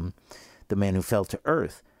The Man Who Fell to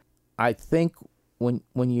Earth. I think when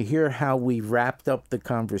you hear how we wrapped up the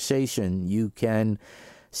conversation, you can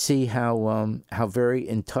see how very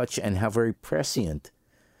in touch and how very prescient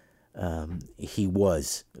he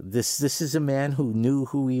was. This is a man who knew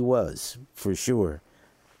who he was, for sure.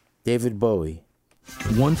 David Bowie.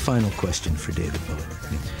 One final question for David Bowie.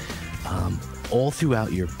 All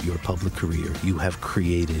throughout your public career, you have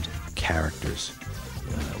created characters,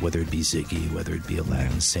 whether it be Ziggy, whether it be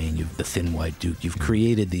Aladdin Sane, the Thin White Duke. You've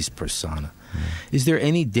created these persona. Is there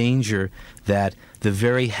any danger that the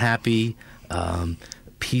very happy,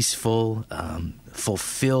 peaceful,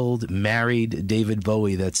 fulfilled, married David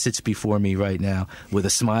Bowie that sits before me right now with a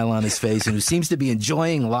smile on his face and who seems to be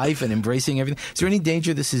enjoying life and embracing everything, is there any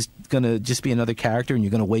danger this is going to just be another character and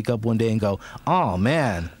you're going to wake up one day and go, oh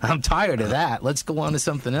man, I'm tired of that, let's go on to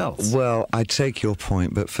something else? Well, I take your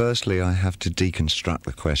point, but firstly I have to deconstruct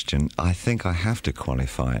the question. I think I have to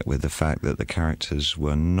qualify it with the fact that the characters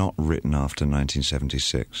were not written after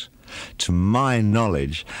 1976. To my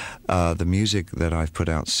knowledge, the music that I've put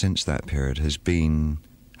out since that period has been,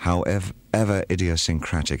 however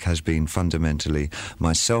idiosyncratic, has been fundamentally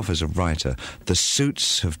myself as a writer. The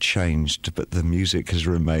suits have changed, but the music has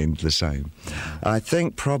remained the same. I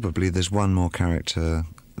think probably there's one more character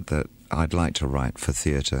that I'd like to write for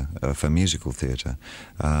theatre, for musical theatre,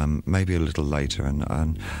 maybe a little later,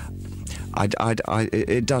 and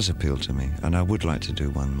it does appeal to me, and I would like to do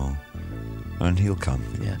one more. And he'll come.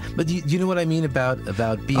 Yeah, but do you know what I mean about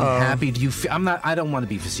being happy? Do you? I don't want to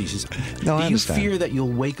be facetious. No, I understand. Do you fear that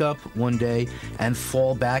you'll wake up one day and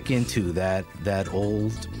fall back into that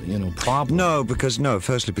old, problem? No,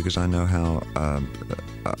 firstly, because I know how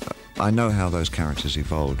those characters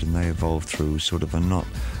evolved, and they evolved through sort of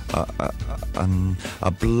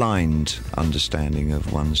a blind understanding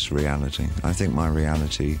of one's reality. I think my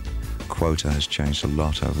reality quota has changed a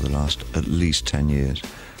lot over the last at least 10 years.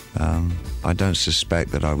 I don't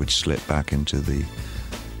suspect that I would slip back into the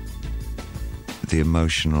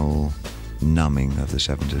emotional numbing of the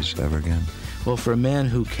 70s ever again. Well, for a man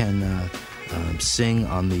who can sing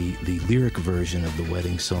on the lyric version of the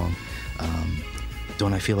wedding song,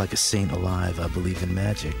 Don't I feel like a saint alive? I believe in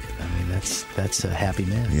magic. I mean, that's a happy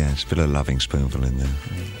man. Yeah, it's a bit of Loving Spoonful in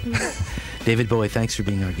there. David Bowie, thanks for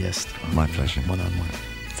being our guest. My pleasure. One-on-one.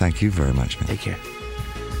 Thank you very much, man. Take care.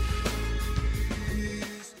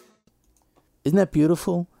 Isn't that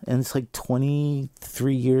beautiful? And it's like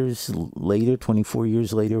 23 years later, 24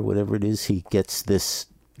 years later, whatever it is, he gets this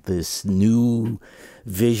new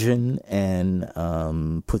vision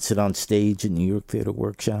and puts it on stage at New York Theater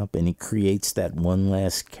Workshop, and he creates that one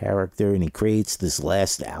last character, and he creates this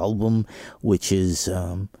last album, which is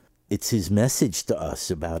it's his message to us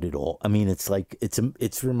about it all. I mean, it's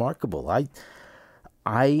remarkable.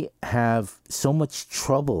 I have so much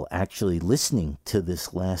trouble actually listening to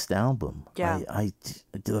this last album. Yeah. I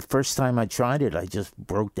the first time I tried it, I just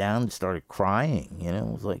broke down and started crying. You know,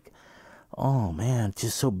 it was like, oh man,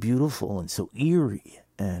 just so beautiful and so eerie,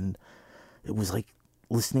 and it was like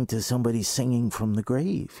listening to somebody singing from the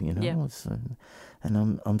grave. You know, Yeah.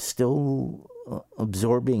 And I'm still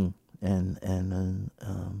absorbing and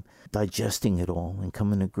digesting it all and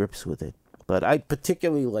coming to grips with it. But I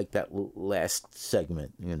particularly like that last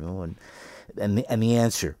segment, you know, and the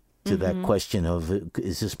answer to that question of,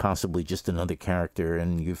 is this possibly just another character,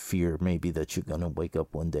 and your fear maybe that you're going to wake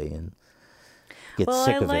up one day and get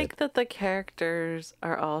sick of it. Well, I like that the characters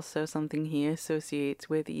are also something he associates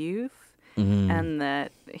with youth, and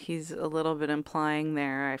that he's a little bit implying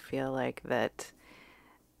there, I feel like, that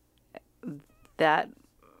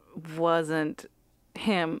wasn't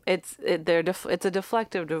him. It's a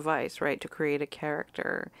deflective device, right, to create a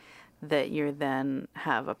character that you then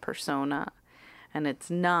have a persona, and it's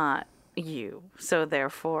not you, so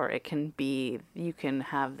therefore you can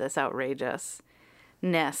have this outrageousness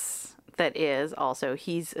that is also,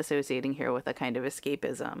 he's associating here with a kind of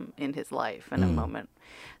escapism in his life in a moment.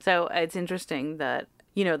 So it's interesting that,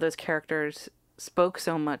 you know, those characters spoke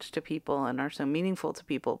so much to people and are so meaningful to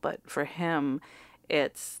people, but for him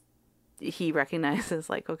he recognizes,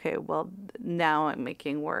 like, okay, well, now I'm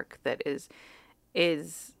making work that is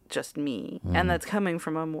just me. And that's coming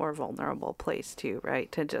from a more vulnerable place too,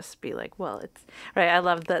 right? To just be like, well, it's right. I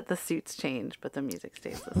love that the suits change, but the music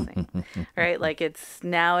stays the same, right? Like it's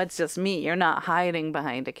just me. You're not hiding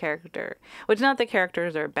behind a character, which not that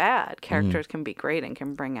characters are bad. Characters can be great and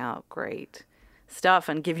can bring out great stuff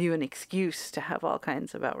and give you an excuse to have all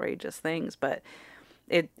kinds of outrageous things. But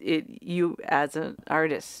you as an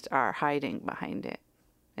artist are hiding behind it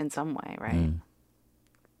in some way, right?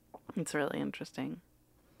 It's really interesting.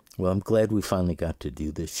 Well, I'm glad we finally got to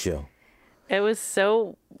do this show. It was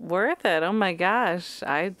so worth it. Oh my gosh.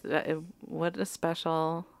 What a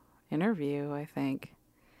special interview, I think.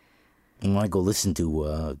 I want to go listen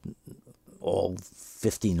to all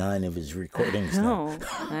 59 of his recordings now.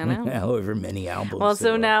 I know. However many albums. Well,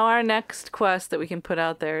 so now our next quest that we can put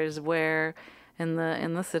out there is where in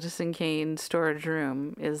the Citizen Kane storage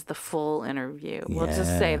room is the full interview. We'll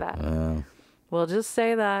just say that. We'll just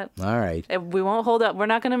say that. All right. We won't hold up. We're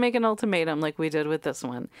not going to make an ultimatum like we did with this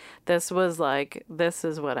one. This was like, this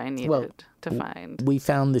is what I needed to find. We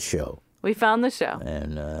found the show. We found the show.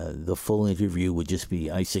 And the full interview would just be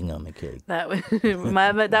icing on the cake. That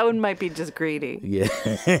one might be just greedy. Yeah.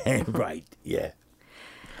 Right. Yeah.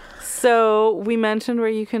 So we mentioned where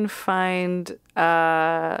you can find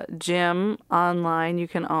Jim online. You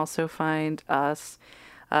can also find us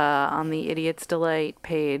on the Idiot's Delight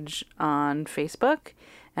page on Facebook,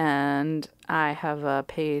 and I have a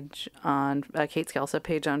page on Kate Scelsa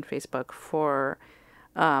page on Facebook for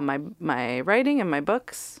my writing and my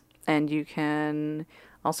books. And you can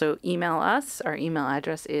also email us. Our email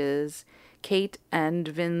address is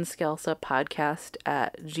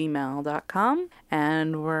kateandvinscelsapodcast@gmail.com,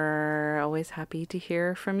 and we're always happy to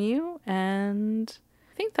hear from you. And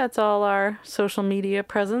I think that's all our social media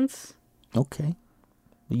presence. Okay.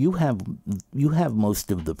 You have most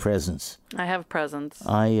of the presence. I have presence.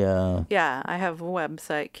 I have a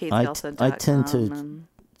website, katescelsa.com. I tend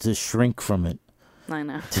to shrink from it. I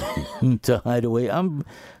know. To hide away. I'm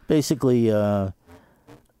basically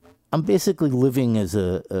living as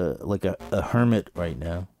a hermit right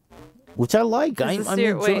now, which I like. I'm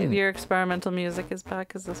enjoying. Your experimental music is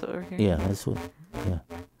back. Is this what we're hearing? Yeah, that's what. Yeah,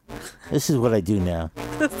 this is what I do now.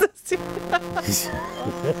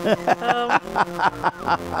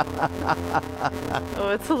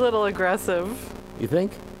 Oh, it's a little aggressive. You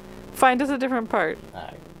think? Find us a different part. All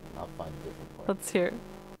right, I'll find a different part. Let's hear it.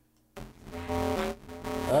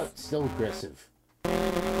 Still aggressive.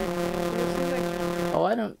 Oh,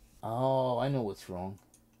 I know what's wrong.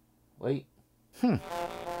 Wait. I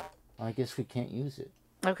guess we can't use it.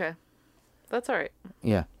 Okay. That's all right.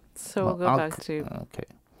 Yeah. So we'll go back to. Okay.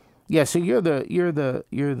 Yeah. So you're the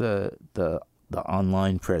the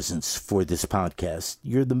online presence for this podcast.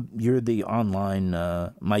 You're the online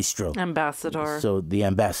maestro. Ambassador. So the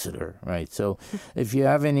ambassador, right? So if you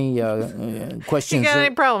have any questions... You got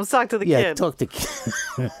any problems, talk to the kid. Yeah, talk to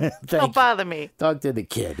kid. Don't bother me. Talk to the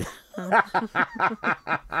kid.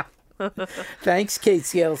 Thanks, Kate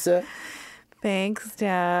Scelsa. Thanks,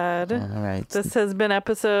 Dad. All right. This has been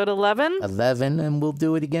episode 11. 11, and we'll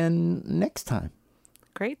do it again next time.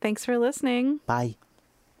 Great. Thanks for listening. Bye.